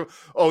characters talk about,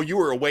 oh, you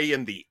were away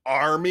in the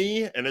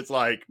army, and it's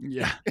like,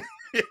 yeah,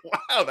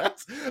 wow,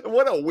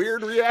 what a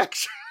weird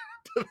reaction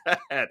to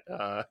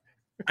that.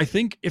 I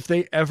think if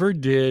they ever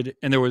did,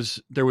 and there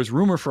was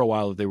rumor for a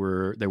while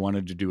that they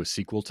wanted to do a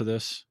sequel to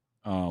this.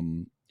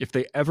 If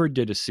they ever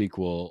did a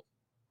sequel,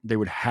 they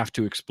would have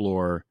to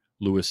explore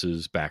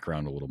Lewis's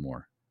background a little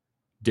more.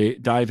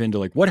 Dive into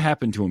like what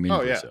happened to him in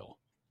Brazil.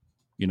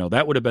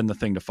 That would have been the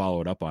thing to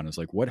follow it up on, is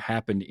like what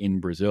happened in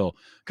Brazil,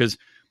 because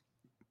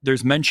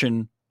there's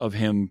mention of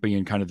him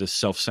being kind of this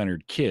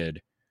self-centered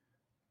kid,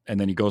 and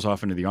then he goes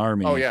off into the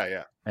army.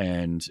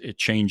 And it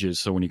changes.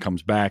 So when he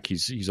comes back,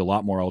 he's a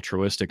lot more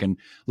altruistic, and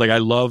like I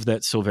love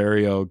that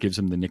Silverio gives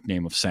him the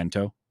nickname of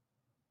Santo,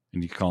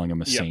 and he's calling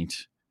him a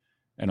saint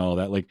and all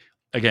that. Like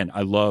again,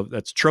 I love,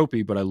 that's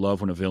tropey, but I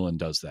love when a villain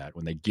does that,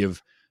 when they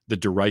give the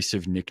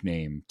derisive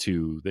nickname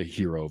to the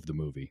hero of the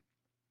movie.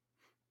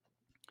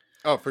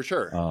 Oh, for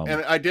sure.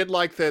 And I did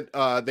like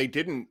that they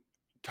didn't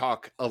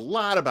talk a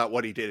lot about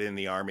what he did in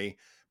the army,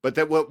 but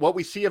that what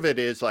we see of it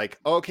is like,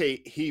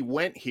 okay, he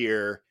went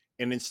here,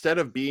 and instead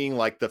of being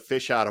like the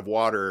fish out of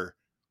water,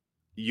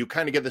 you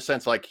kind of get the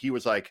sense like he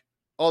was like,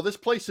 oh, this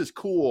place is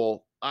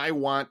cool. I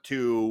want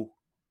to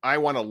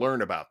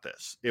learn about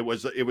this. It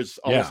was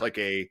almost like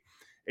a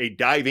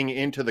diving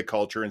into the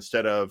culture,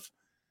 instead of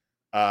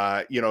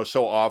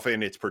so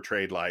often it's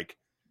portrayed like,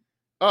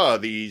 oh,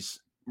 these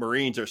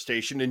Marines are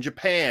stationed in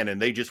Japan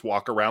and they just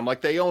walk around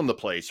like they own the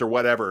place or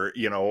whatever,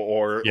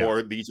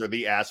 or these are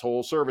the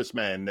asshole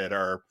servicemen that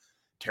are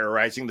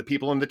terrorizing the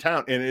people in the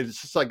town. And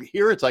it's just like,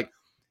 here it's like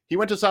he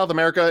went to South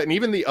America, and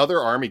even the other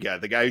army guy,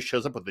 the guy who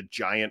shows up with the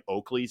giant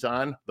Oakleys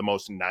on, the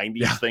most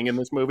 90s thing in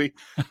this movie.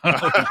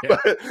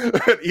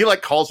 But he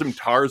like calls him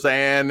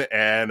Tarzan,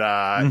 and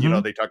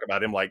they talk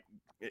about him like,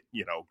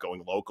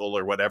 going local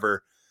or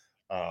whatever.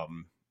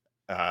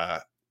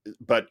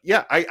 But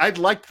yeah, I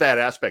liked that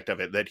aspect of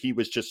it, that he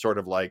was just sort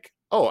of like,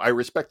 oh, I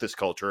respect this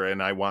culture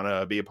and I want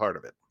to be a part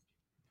of it.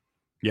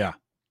 Yeah.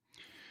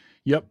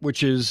 Yep.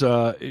 Which is,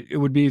 it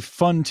would be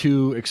fun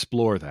to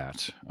explore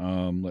that.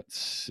 Let's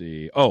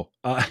see.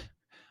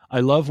 I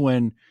love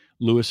when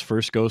Lewis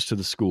first goes to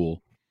the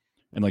school,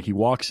 and like he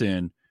walks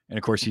in, and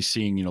of course he's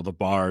seeing, the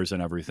bars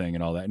and everything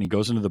and all that. And he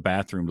goes into the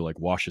bathroom to like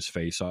wash his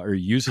face off, or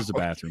he uses the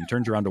bathroom,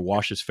 turns around to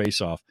wash his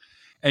face off,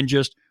 and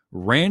just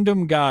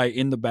random guy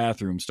in the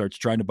bathroom starts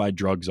trying to buy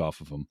drugs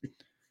off of him,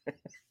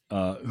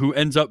 who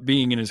ends up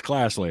being in his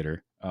class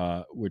later,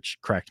 which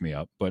cracked me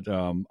up. But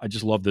I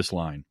just love this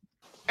line.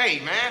 Hey,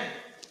 man,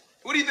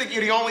 what do you think?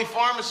 You're the only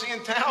pharmacy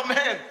in town,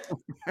 man?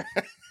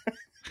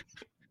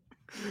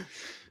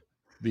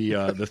 The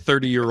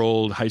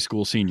 30-year-old high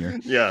school senior.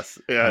 Yes.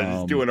 Yeah.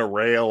 He's doing a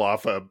rail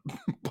off a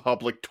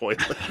public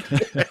toilet.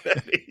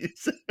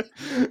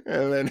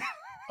 And then.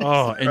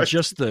 Oh, and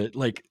just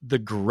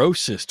the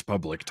grossest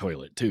public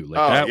toilet too.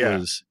 Like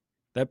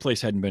that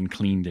place hadn't been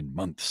cleaned in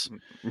months.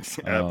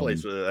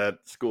 That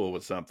school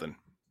was something.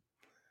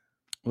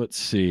 Let's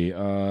see.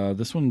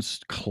 This one's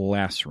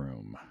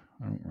classroom.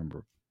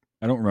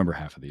 I don't remember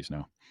half of these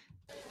now.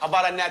 How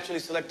about I naturally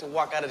select to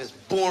walk out of this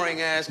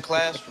boring ass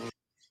classroom?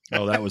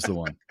 Oh, that was the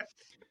one.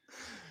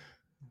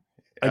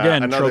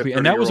 Again, trophy,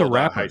 and that was a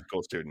rapper, high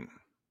school student.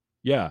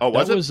 Yeah. Oh,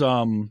 was it?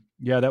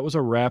 That was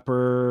a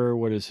rapper.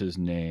 What is his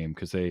name?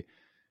 Because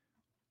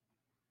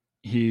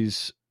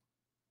he's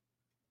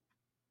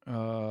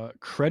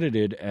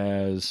credited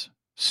as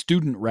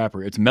student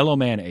rapper. It's Mellow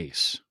Man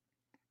Ace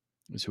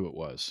is who it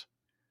was.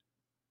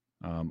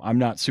 I'm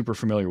not super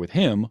familiar with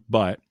him,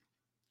 but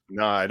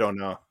no, I don't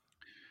know.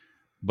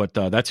 But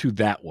that's who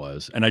that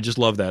was. And I just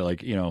love that,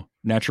 like,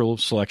 natural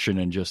selection,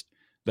 and just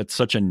that's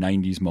such a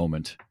 90s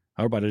moment.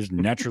 How about I just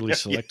naturally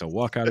select to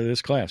walk out of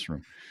this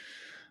classroom?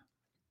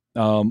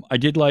 I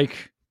did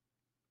like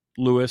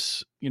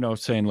Lewis,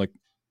 saying like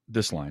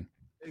this line.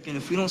 Again,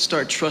 if we don't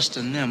start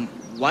trusting them,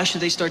 why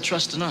should they start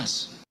trusting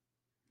us?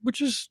 Which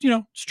is,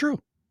 it's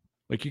true.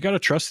 Like, you got to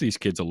trust these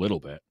kids a little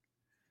bit.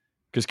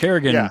 Because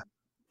Kerrigan,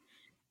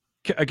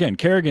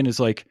 Kerrigan is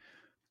like,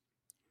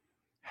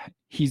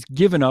 he's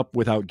given up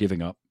without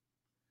giving up.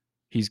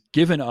 He's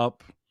given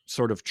up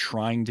sort of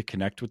trying to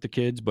connect with the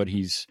kids, but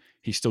he's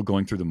still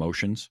going through the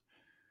motions.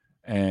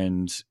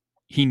 And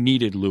he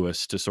needed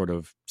Lewis to sort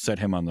of set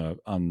him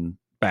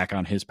back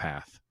on his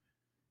path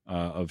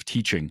of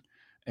teaching.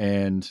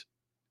 And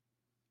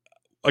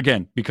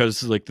again,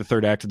 because like the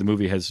third act of the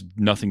movie has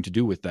nothing to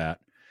do with that,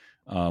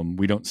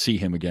 we don't see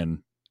him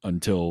again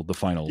until the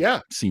final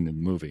scene in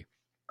the movie.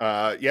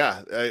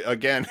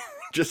 Again,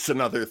 just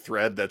another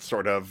thread that's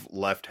sort of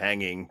left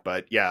hanging,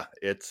 but yeah,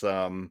 it's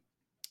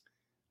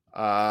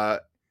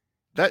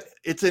that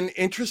it's an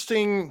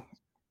interesting.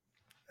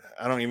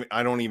 I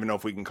don't even know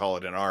if we can call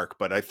it an arc,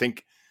 but I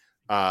think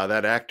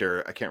that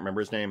actor, I can't remember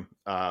his name.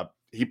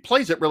 He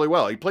plays it really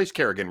well. He plays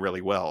Kerrigan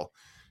really well,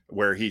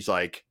 where he's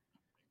like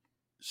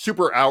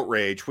super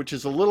outraged, which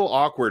is a little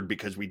awkward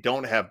because we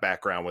don't have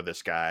background with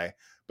this guy.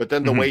 But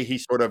then the way he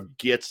sort of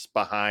gets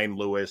behind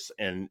Lewis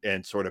and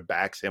sort of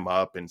backs him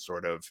up and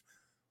sort of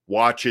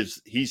watches,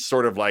 he's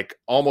sort of like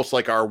almost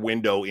like our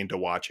window into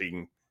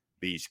watching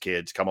these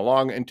kids come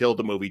along until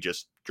the movie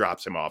just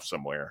drops him off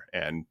somewhere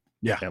and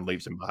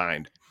leaves him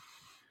behind.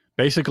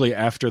 Basically,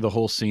 after the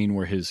whole scene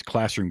where his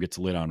classroom gets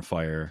lit on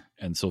fire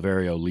and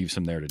Silverio leaves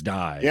him there to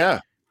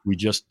die, we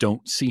just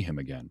don't see him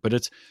again. But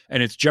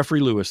it's Jeffrey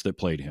Lewis that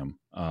played him,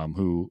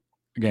 who,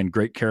 again,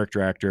 great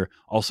character actor,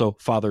 also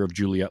father of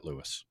Juliette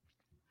Lewis.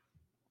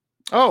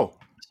 Oh,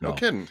 no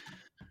kidding.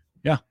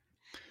 Yeah.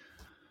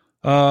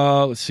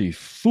 Let's see.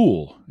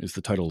 Fool is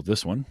the title of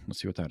this one.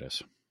 Let's see what that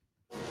is.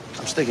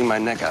 I'm sticking my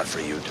neck out for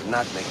you. Do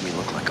not make me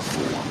look like a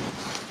fool.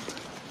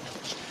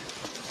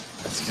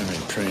 That's going to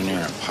be pretty near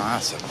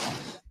impossible.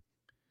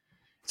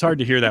 It's hard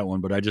to hear that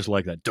one, but I just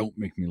like that. Don't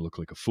make me look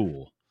like a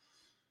fool.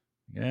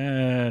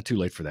 Yeah, too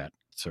late for that,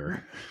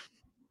 sir.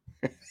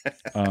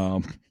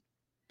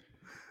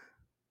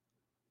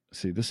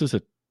 See, this is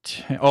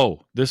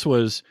this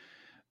was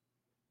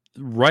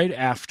right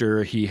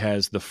after he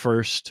has the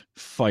first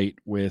fight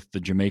with the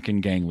Jamaican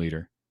gang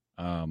leader,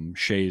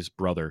 Shay's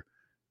brother,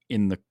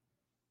 in the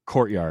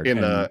courtyard.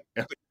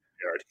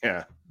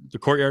 The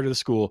courtyard of the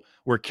school,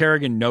 where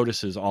Kerrigan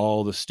notices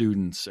all the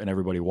students and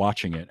everybody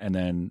watching it, and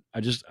then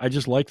I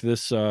just like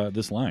this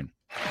line.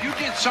 You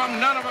did something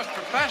none of us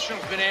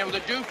professionals been able to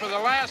do for the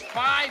last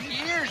 5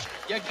 years.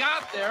 You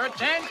got their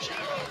attention.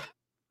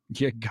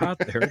 You got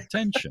their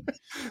attention.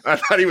 I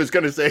thought he was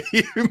going to say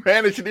you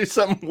managed to do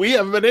something we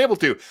haven't been able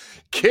to.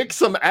 Kick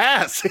some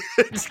ass.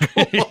 It's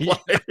cool.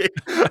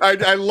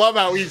 I love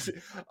how he's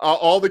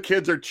all the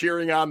kids are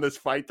cheering on this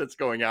fight that's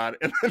going on,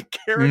 and then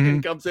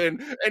Kerrigan comes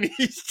in and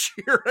he's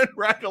cheering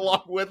right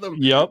along with them.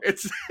 Yep.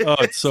 It's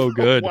so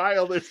good.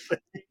 Wildest thing.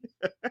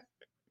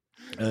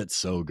 It's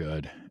so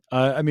good.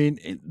 I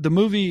mean, the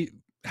movie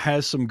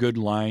has some good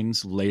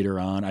lines later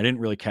on. I didn't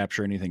really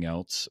capture anything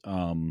else,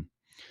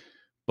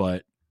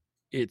 but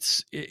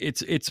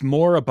it's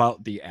more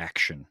about the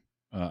action,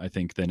 I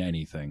think, than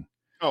anything.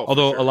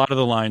 Although a lot of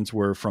the lines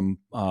were from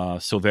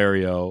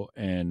Silverio,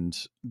 and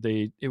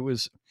it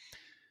was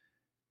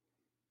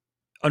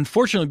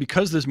unfortunately,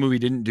 because this movie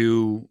didn't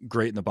do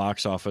great in the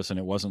box office and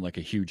it wasn't like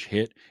a huge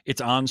hit.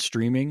 It's on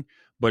streaming,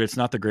 but it's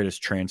not the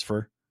greatest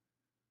transfer.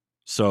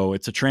 So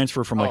it's a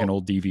transfer from like an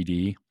old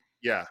DVD.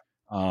 Yeah.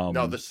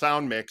 No, the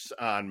sound mix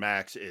on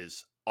Max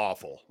is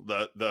awful.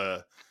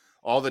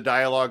 All the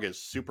dialogue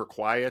is super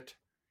quiet.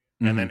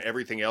 and then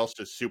everything else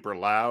is super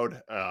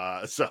loud.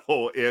 I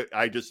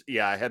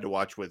had to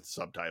watch with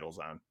subtitles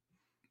on,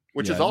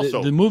 which is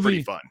also the movie,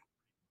 pretty fun.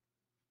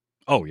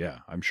 Oh yeah,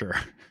 I'm sure.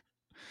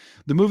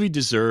 The movie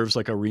deserves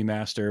like a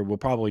remaster. We'll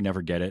probably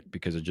never get it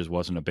because it just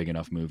wasn't a big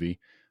enough movie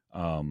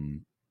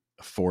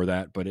for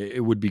that. But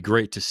it would be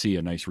great to see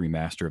a nice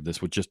remaster of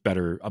this with just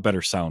a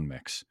better sound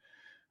mix.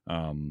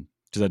 Because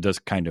that does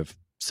kind of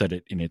set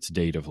it in its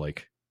date of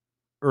like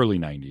early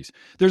 90s.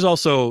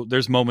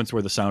 There's moments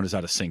where the sound is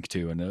out of sync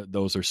too, and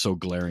those are so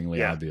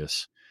glaringly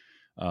obvious.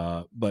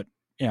 But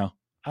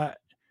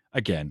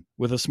again,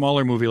 with a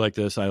smaller movie like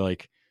this, I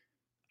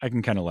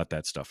can kind of let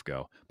that stuff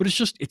go. But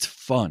it's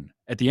fun.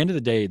 At the end of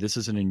the day, this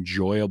is an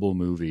enjoyable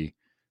movie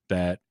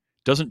that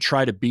doesn't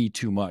try to be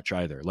too much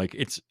either. Like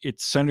it's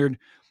centered,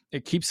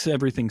 it keeps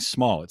everything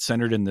small. It's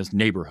centered in this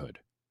neighborhood,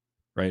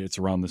 right? It's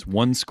around this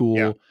one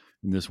school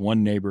in this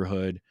one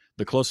neighborhood.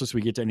 The closest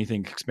we get to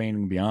anything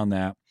expanding beyond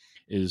that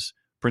is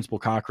Principal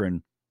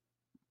Cochran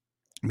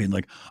being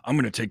like, I'm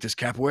going to take this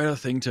capoeira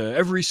thing to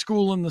every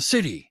school in the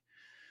city.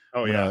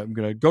 Oh yeah. I'm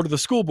going to go to the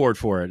school board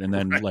for it. And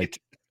then like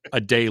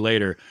a day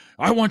later,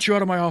 I want you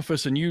out of my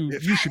office and you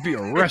should be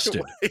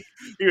arrested.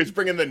 He was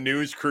bringing the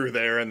news crew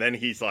there, and then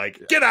he's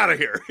like, get out of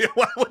here.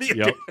 What are you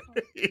doing?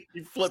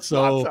 He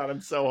flip-flops on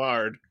him so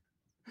hard.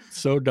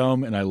 So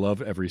dumb, and I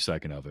love every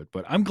second of it.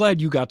 But I'm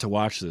glad you got to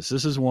watch this.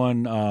 This is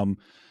one,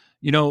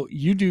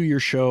 you do your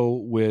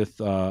show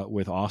with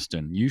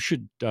Austin. You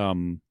should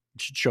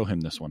show him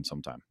this one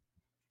sometime.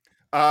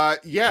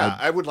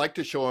 I would like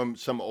to show him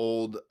some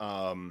old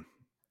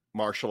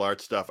martial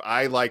arts stuff.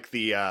 I like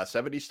the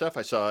 70s stuff.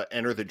 I saw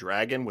Enter the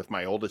Dragon with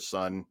my oldest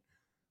son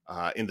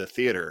in the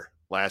theater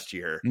last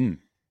year, and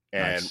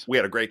nice. We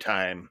had a great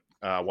time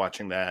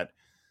watching that.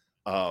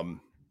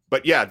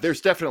 But yeah,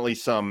 there's definitely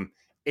some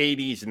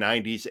 80s,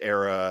 90s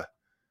era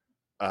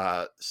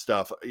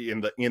stuff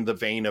in the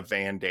vein of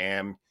Van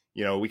Damme.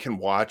 We can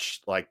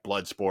watch like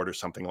Bloodsport or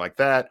something like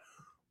that,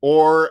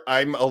 or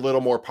I'm a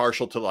little more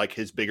partial to like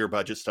his bigger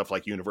budget stuff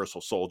like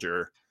Universal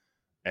Soldier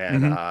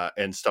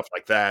and stuff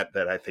like that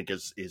I think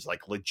is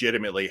like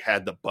legitimately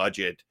had the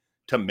budget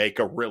to make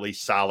a really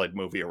solid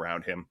movie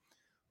around him.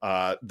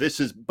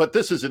 This is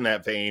in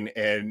that vein,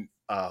 and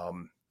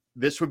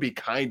this would be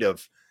kind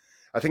of,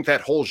 I think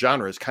that whole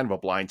genre is kind of a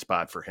blind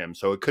spot for him,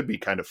 so it could be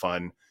kind of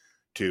fun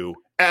to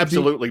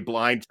absolutely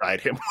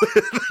blindside him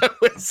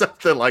with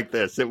something like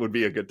this. It would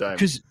be a good time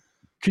because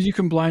you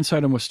can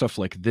blindside him with stuff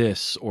like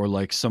this, or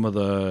like some of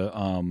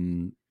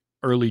the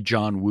early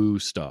John Woo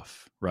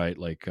stuff, right?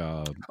 Like,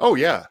 and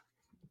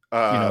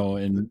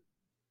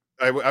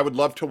I would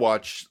love to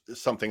watch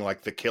something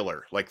like The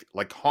Killer, like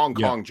Hong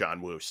Kong John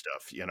Woo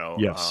stuff,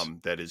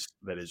 that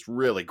is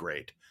really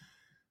great.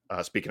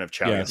 Speaking of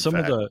Chow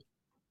Yun-fat.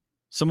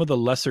 Some of the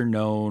lesser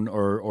known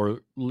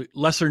or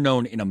lesser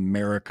known in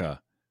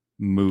America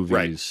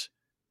movies,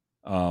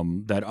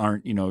 that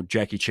aren't,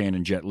 Jackie Chan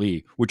and Jet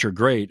Li, which are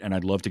great. And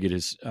I'd love to get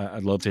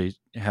I'd love to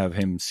have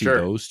him see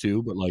those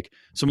too. But like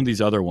some of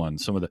these other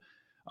ones, some of the,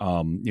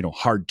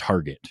 Hard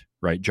Target,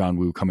 right? John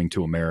Woo Coming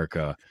to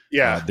America.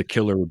 Yeah. The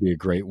Killer would be a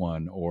great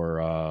one.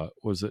 Or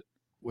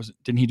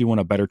didn't he do one,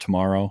 A Better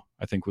Tomorrow?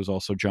 I think was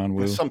also John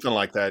Woo. Something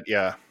like that.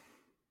 Yeah.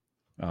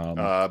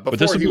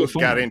 Before he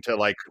got into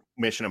like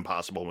Mission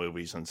Impossible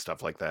movies and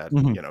stuff like that,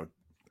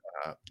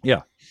 he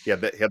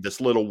had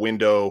this little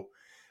window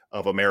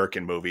of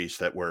American movies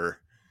that were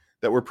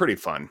pretty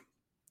fun.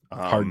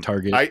 Hard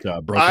Target,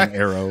 Broken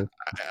Arrow.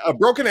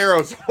 Broken Arrow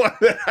is one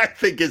that I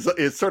think is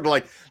sort of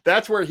like,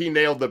 that's where he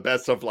nailed the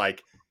best of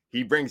like,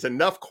 he brings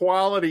enough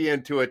quality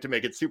into it to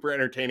make it super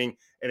entertaining,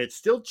 and it's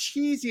still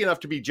cheesy enough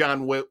to be a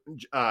John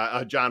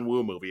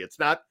Woo movie. It's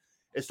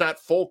not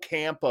full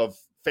camp of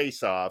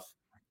Face Off,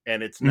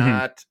 and it's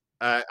not.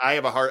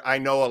 I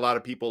know a lot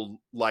of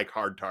people like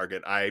Hard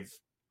Target. I've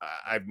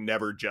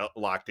never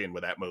locked in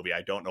with that movie.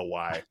 I don't know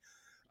why.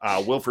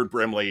 Wilford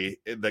Brimley,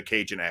 the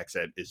Cajun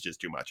accent is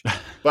just too much.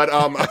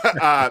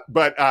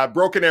 But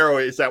Broken Arrow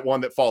is that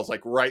one that falls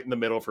like right in the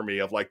middle for me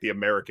of like the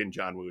American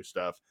John Woo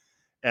stuff.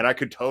 And I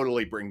could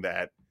totally bring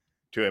that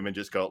to him and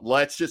just go,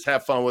 let's just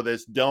have fun with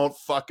this. Don't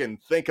fucking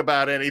think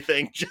about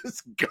anything.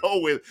 Just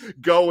go with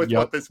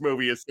what this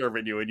movie is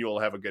serving you, and you will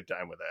have a good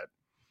time with that.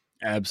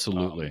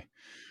 Absolutely.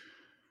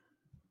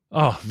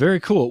 Very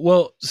cool.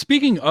 Well,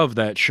 speaking of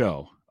that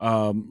show,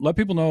 let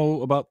people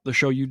know about the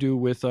show you do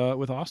with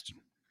Austin.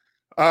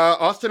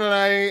 Austin and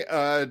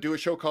I do a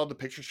show called The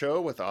Picture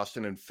Show with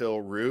Austin and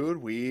Phil Rude.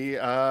 We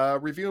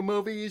review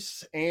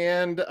movies,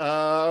 and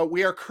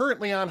we are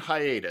currently on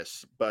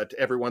hiatus, but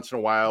every once in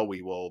a while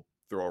we will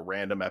throw a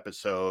random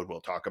episode.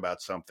 We'll talk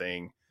about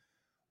something,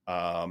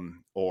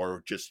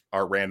 or just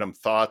our random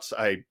thoughts.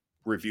 I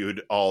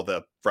reviewed all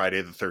the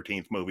Friday the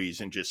 13th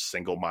movies in just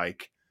single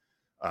mic,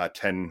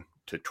 10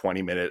 to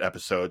 20 minute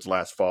episodes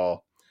last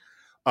fall.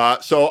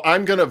 So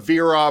I'm going to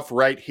veer off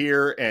right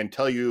here and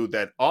tell you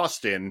that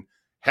Austin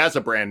has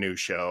a brand new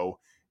show.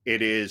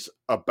 It is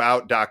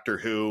about Doctor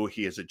Who.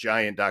 He is a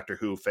giant Doctor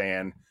Who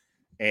fan,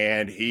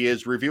 and he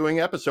is reviewing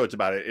episodes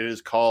about it. It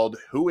is called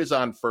Who is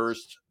on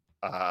First,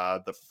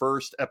 The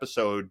first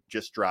episode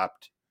just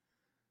dropped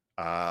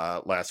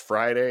last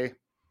Friday,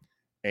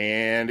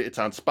 and it's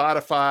on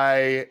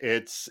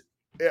Spotify.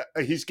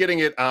 He's getting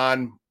it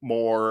on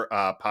more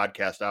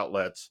podcast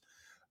outlets,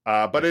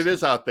 but it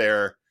is out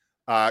there.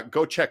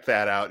 Go check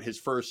that out. His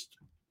first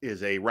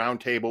is a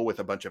roundtable with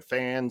a bunch of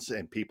fans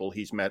and people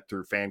he's met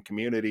through fan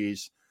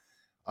communities.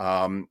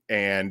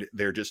 And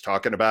they're just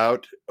talking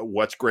about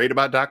what's great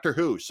about Doctor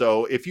Who.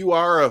 So if you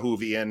are a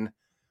Whovian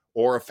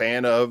or a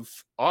fan of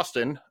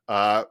Austin,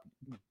 I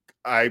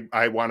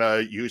want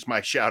to use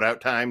my shout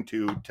out time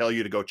to tell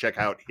you to go check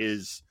out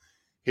his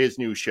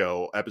new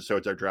show.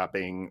 Episodes are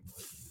dropping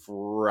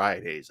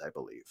Fridays, I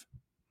believe.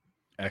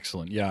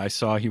 Excellent. Yeah, I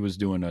saw he was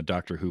doing a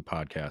Doctor Who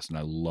podcast, and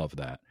I love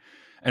that.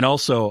 And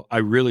also, I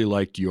really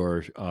liked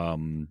your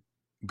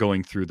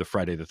going through the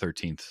Friday the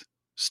 13th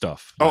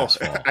stuff.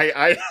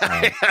 I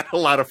had a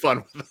lot of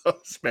fun with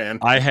those, man.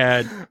 I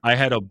had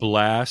a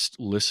blast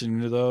listening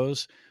to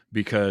those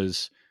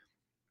because,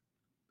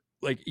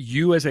 like,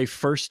 you as a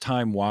first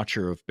time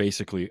watcher of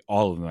basically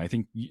all of them, I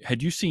think,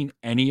 had you seen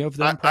any of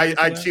them?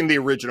 I'd seen the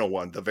original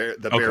one,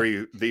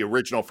 the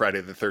original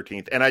Friday the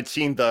 13th, and I'd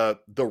seen the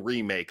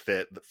remake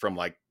that from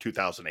like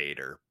 2008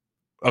 or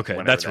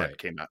that's right,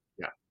 came out.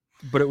 Yeah.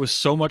 But it was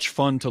so much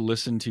fun to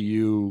listen to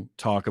you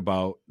talk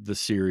about the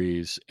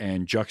series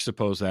and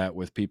juxtapose that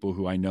with people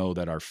who I know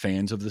that are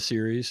fans of the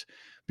series,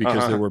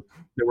 because there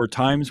were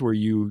times where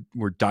you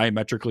were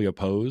diametrically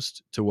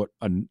opposed to what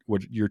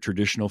your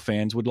traditional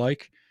fans would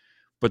like,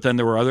 but then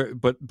there were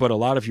but a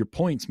lot of your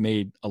points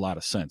made a lot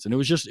of sense, and it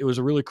was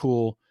a really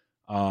cool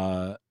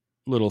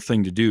little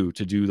thing to do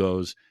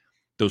those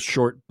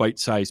short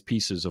bite-sized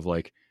pieces of,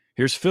 like,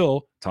 here's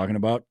Phil talking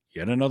about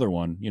yet another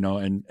one,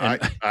 and I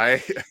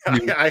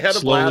had a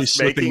slowly blast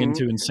slipping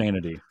into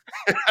insanity.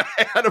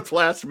 I had a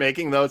blast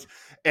making those,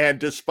 and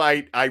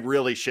despite I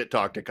really shit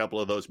talked a couple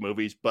of those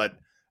movies, but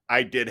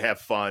I did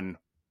have fun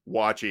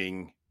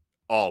watching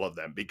all of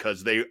them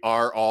because they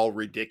are all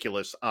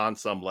ridiculous on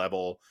some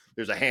level.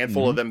 There's a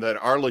handful of them that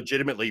are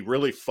legitimately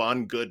really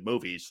fun, good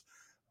movies,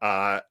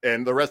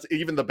 and the rest,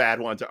 even the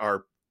bad ones,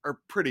 are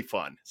pretty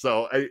fun.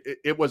 So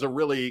it was a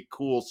really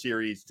cool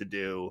series to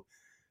do.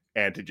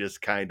 And to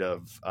just kind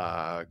of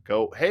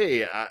go,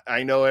 hey,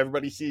 I know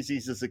everybody sees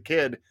these as a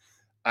kid.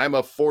 I'm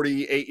a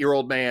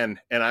 48-year-old man,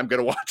 and I'm going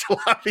to watch a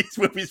lot of these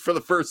movies for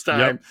the first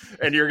time,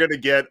 and you're going to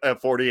get a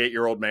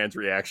 48-year-old man's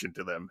reaction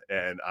to them.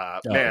 And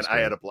man, I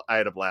had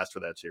a blast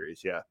for that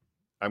series. Yeah,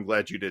 I'm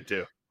glad you did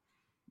too.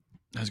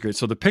 That's great.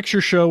 So the picture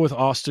show with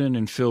Austin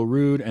and Phil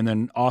Rude, and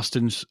then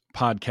Austin's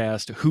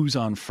podcast, Who's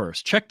on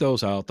First. Check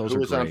those out. Those are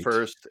great. Who's on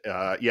First.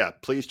 Yeah,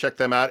 please check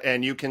them out.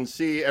 And you can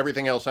see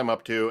everything else I'm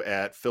up to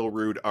at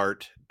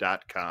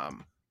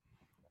philrudeart.com.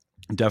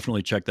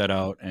 Definitely check that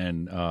out.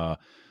 And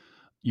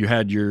you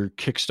had your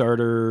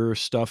Kickstarter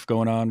stuff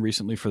going on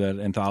recently for that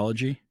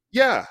anthology?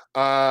 Yeah.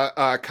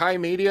 Kai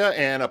Media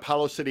and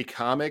Apollo City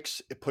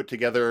Comics put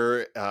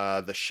together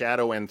the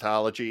Shadow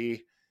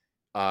Anthology.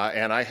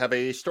 And I have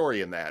a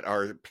story in that.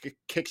 Our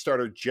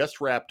Kickstarter just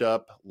wrapped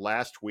up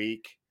last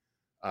week.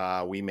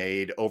 We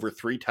made over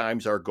 3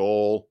 times our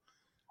goal.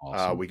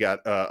 Awesome. We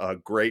got a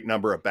great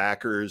number of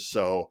backers.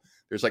 So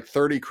there's like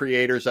 30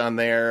 creators on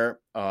there.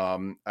 I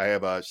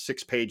have a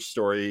 6-page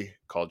story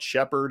called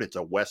Shepherd. It's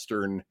a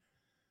Western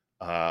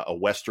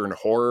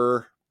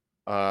horror,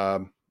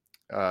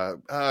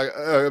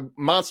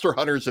 monster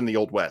hunters in the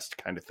Old West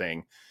kind of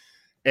thing.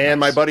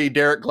 And my buddy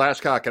Derek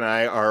Glasscock and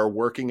I are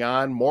working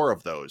on more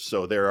of those.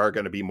 So there are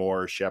going to be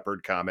more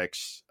Shepherd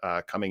comics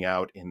coming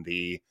out in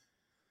the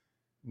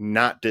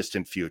not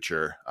distant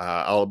future.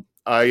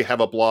 I have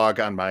a blog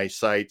on my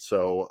site,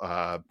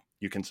 so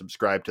you can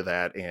subscribe to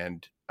that,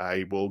 and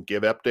I will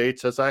give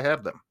updates as I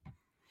have them.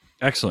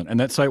 Excellent. And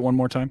that site one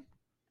more time?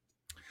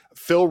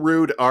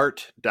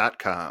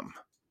 philrudeart.com.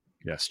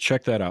 Yes,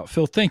 check that out.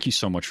 Phil, thank you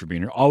so much for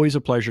being here. Always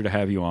a pleasure to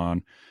have you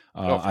on.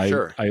 For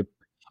sure.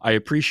 I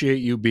appreciate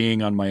you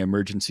being on my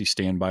emergency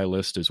standby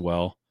list as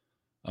well.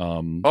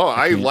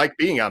 I like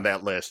being on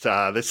that list.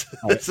 This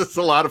is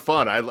a lot of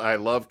fun. I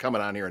love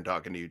coming on here and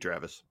talking to you,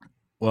 Travis.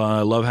 Well,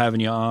 I love having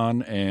you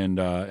on, and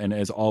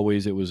as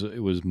always, it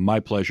was my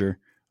pleasure.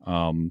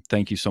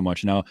 Thank you so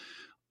much. Now,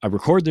 I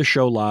record this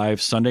show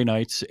live Sunday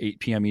nights, 8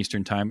 p.m.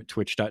 Eastern time at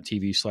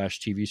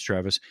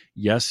twitch.tv/tvstravis.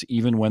 Yes,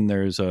 even when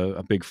there's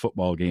a big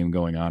football game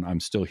going on, I'm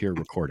still here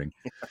recording.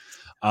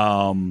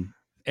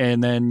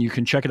 And then you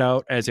can check it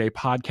out as a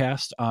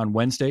podcast on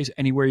Wednesdays,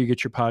 anywhere you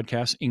get your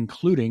podcasts,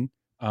 including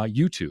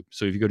YouTube.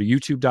 So if you go to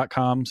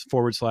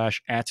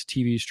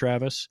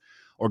youtube.com/@tvstravis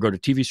or go to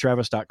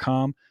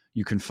tvstravis.com,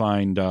 you can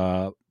find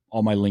all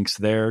my links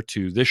there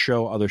to this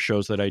show, other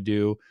shows that I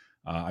do.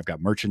 I've got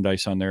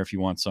merchandise on there if you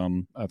want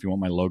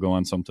my logo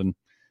on something.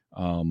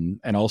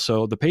 And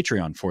also the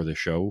Patreon for this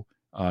show,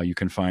 you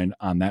can find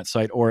on that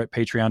site or at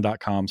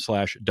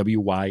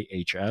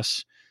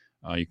patreon.com/WYHS.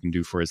 You can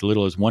do for as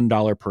little as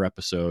 $1 per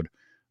episode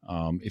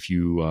if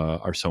you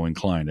are so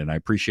inclined. And I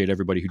appreciate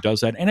everybody who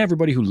does that and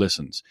everybody who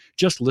listens.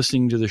 Just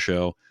listening to the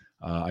show,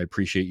 I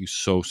appreciate you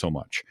so, so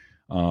much.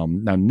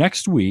 Now,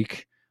 next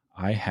week,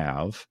 I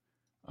have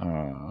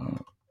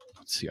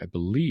let's see. I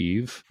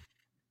believe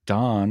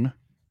Don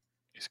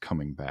is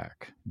coming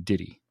back. Did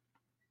he?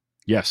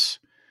 Yes.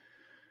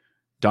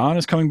 Don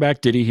is coming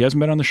back. Did he? He hasn't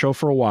been on the show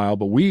for a while,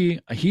 but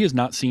he has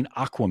not seen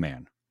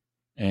Aquaman.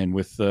 And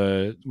with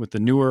the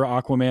newer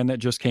Aquaman that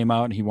just came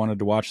out, and he wanted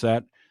to watch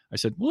that, I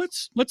said, well,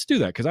 let's do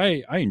that, because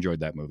I enjoyed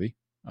that movie.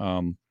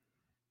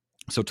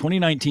 So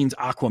 2019's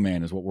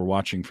Aquaman is what we're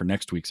watching for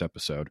next week's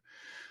episode.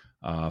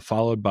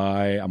 Followed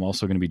by, I'm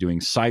also going to be doing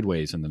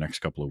Sideways in the next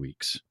couple of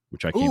weeks,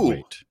 which I can't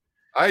wait.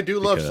 I do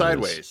love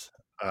Sideways.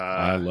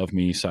 I love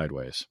me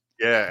Sideways.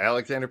 Yeah,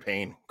 Alexander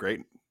Payne,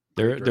 great.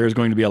 There's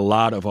going to be a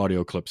lot of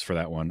audio clips for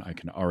that one. I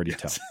can already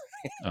tell.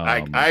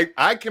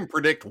 I can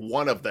predict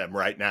one of them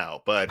right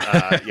now, but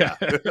yeah.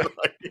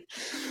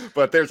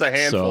 But there's a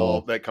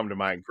handful that come to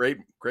mind. Great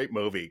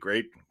movie.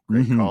 Great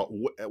call.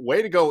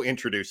 Way to go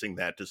introducing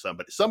that to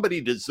somebody.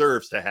 Somebody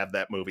deserves to have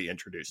that movie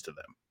introduced to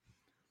them.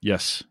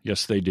 Yes,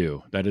 they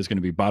do. That is going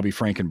to be Bobby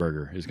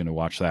Frankenberger is going to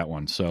watch that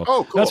one. So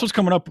cool. That's what's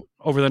coming up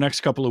over the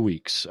next couple of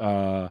weeks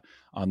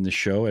on this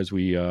show as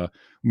we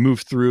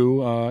move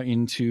through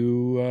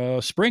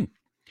into spring.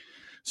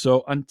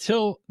 So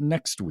until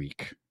next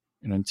week,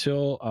 and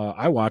until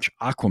I watch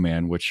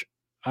Aquaman, which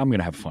I'm going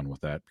to have fun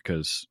with that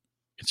because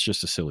it's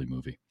just a silly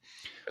movie.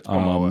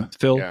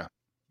 Phil, yeah.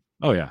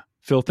 Oh yeah.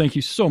 Phil, thank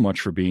you so much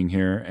for being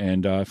here.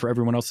 And for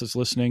everyone else that's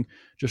listening,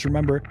 just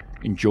remember,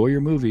 enjoy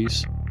your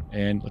movies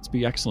and let's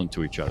be excellent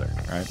to each other.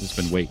 All right. There's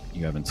been Wait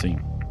You Haven't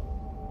Seen.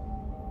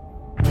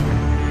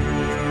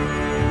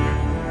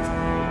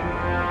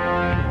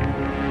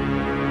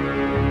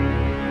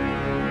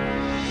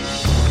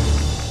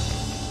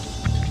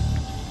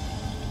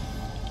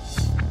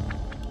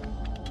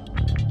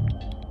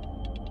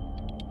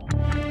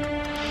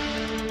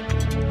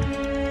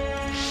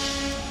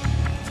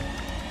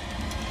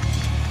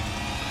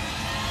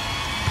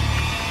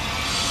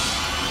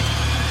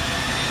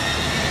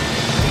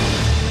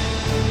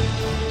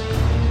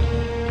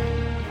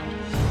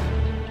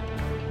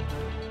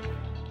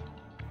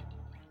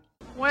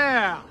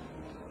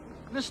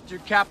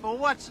 Mr. Capo,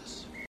 what's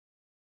this?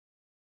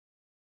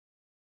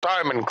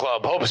 Diamond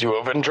Club hopes you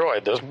have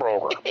enjoyed this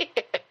program.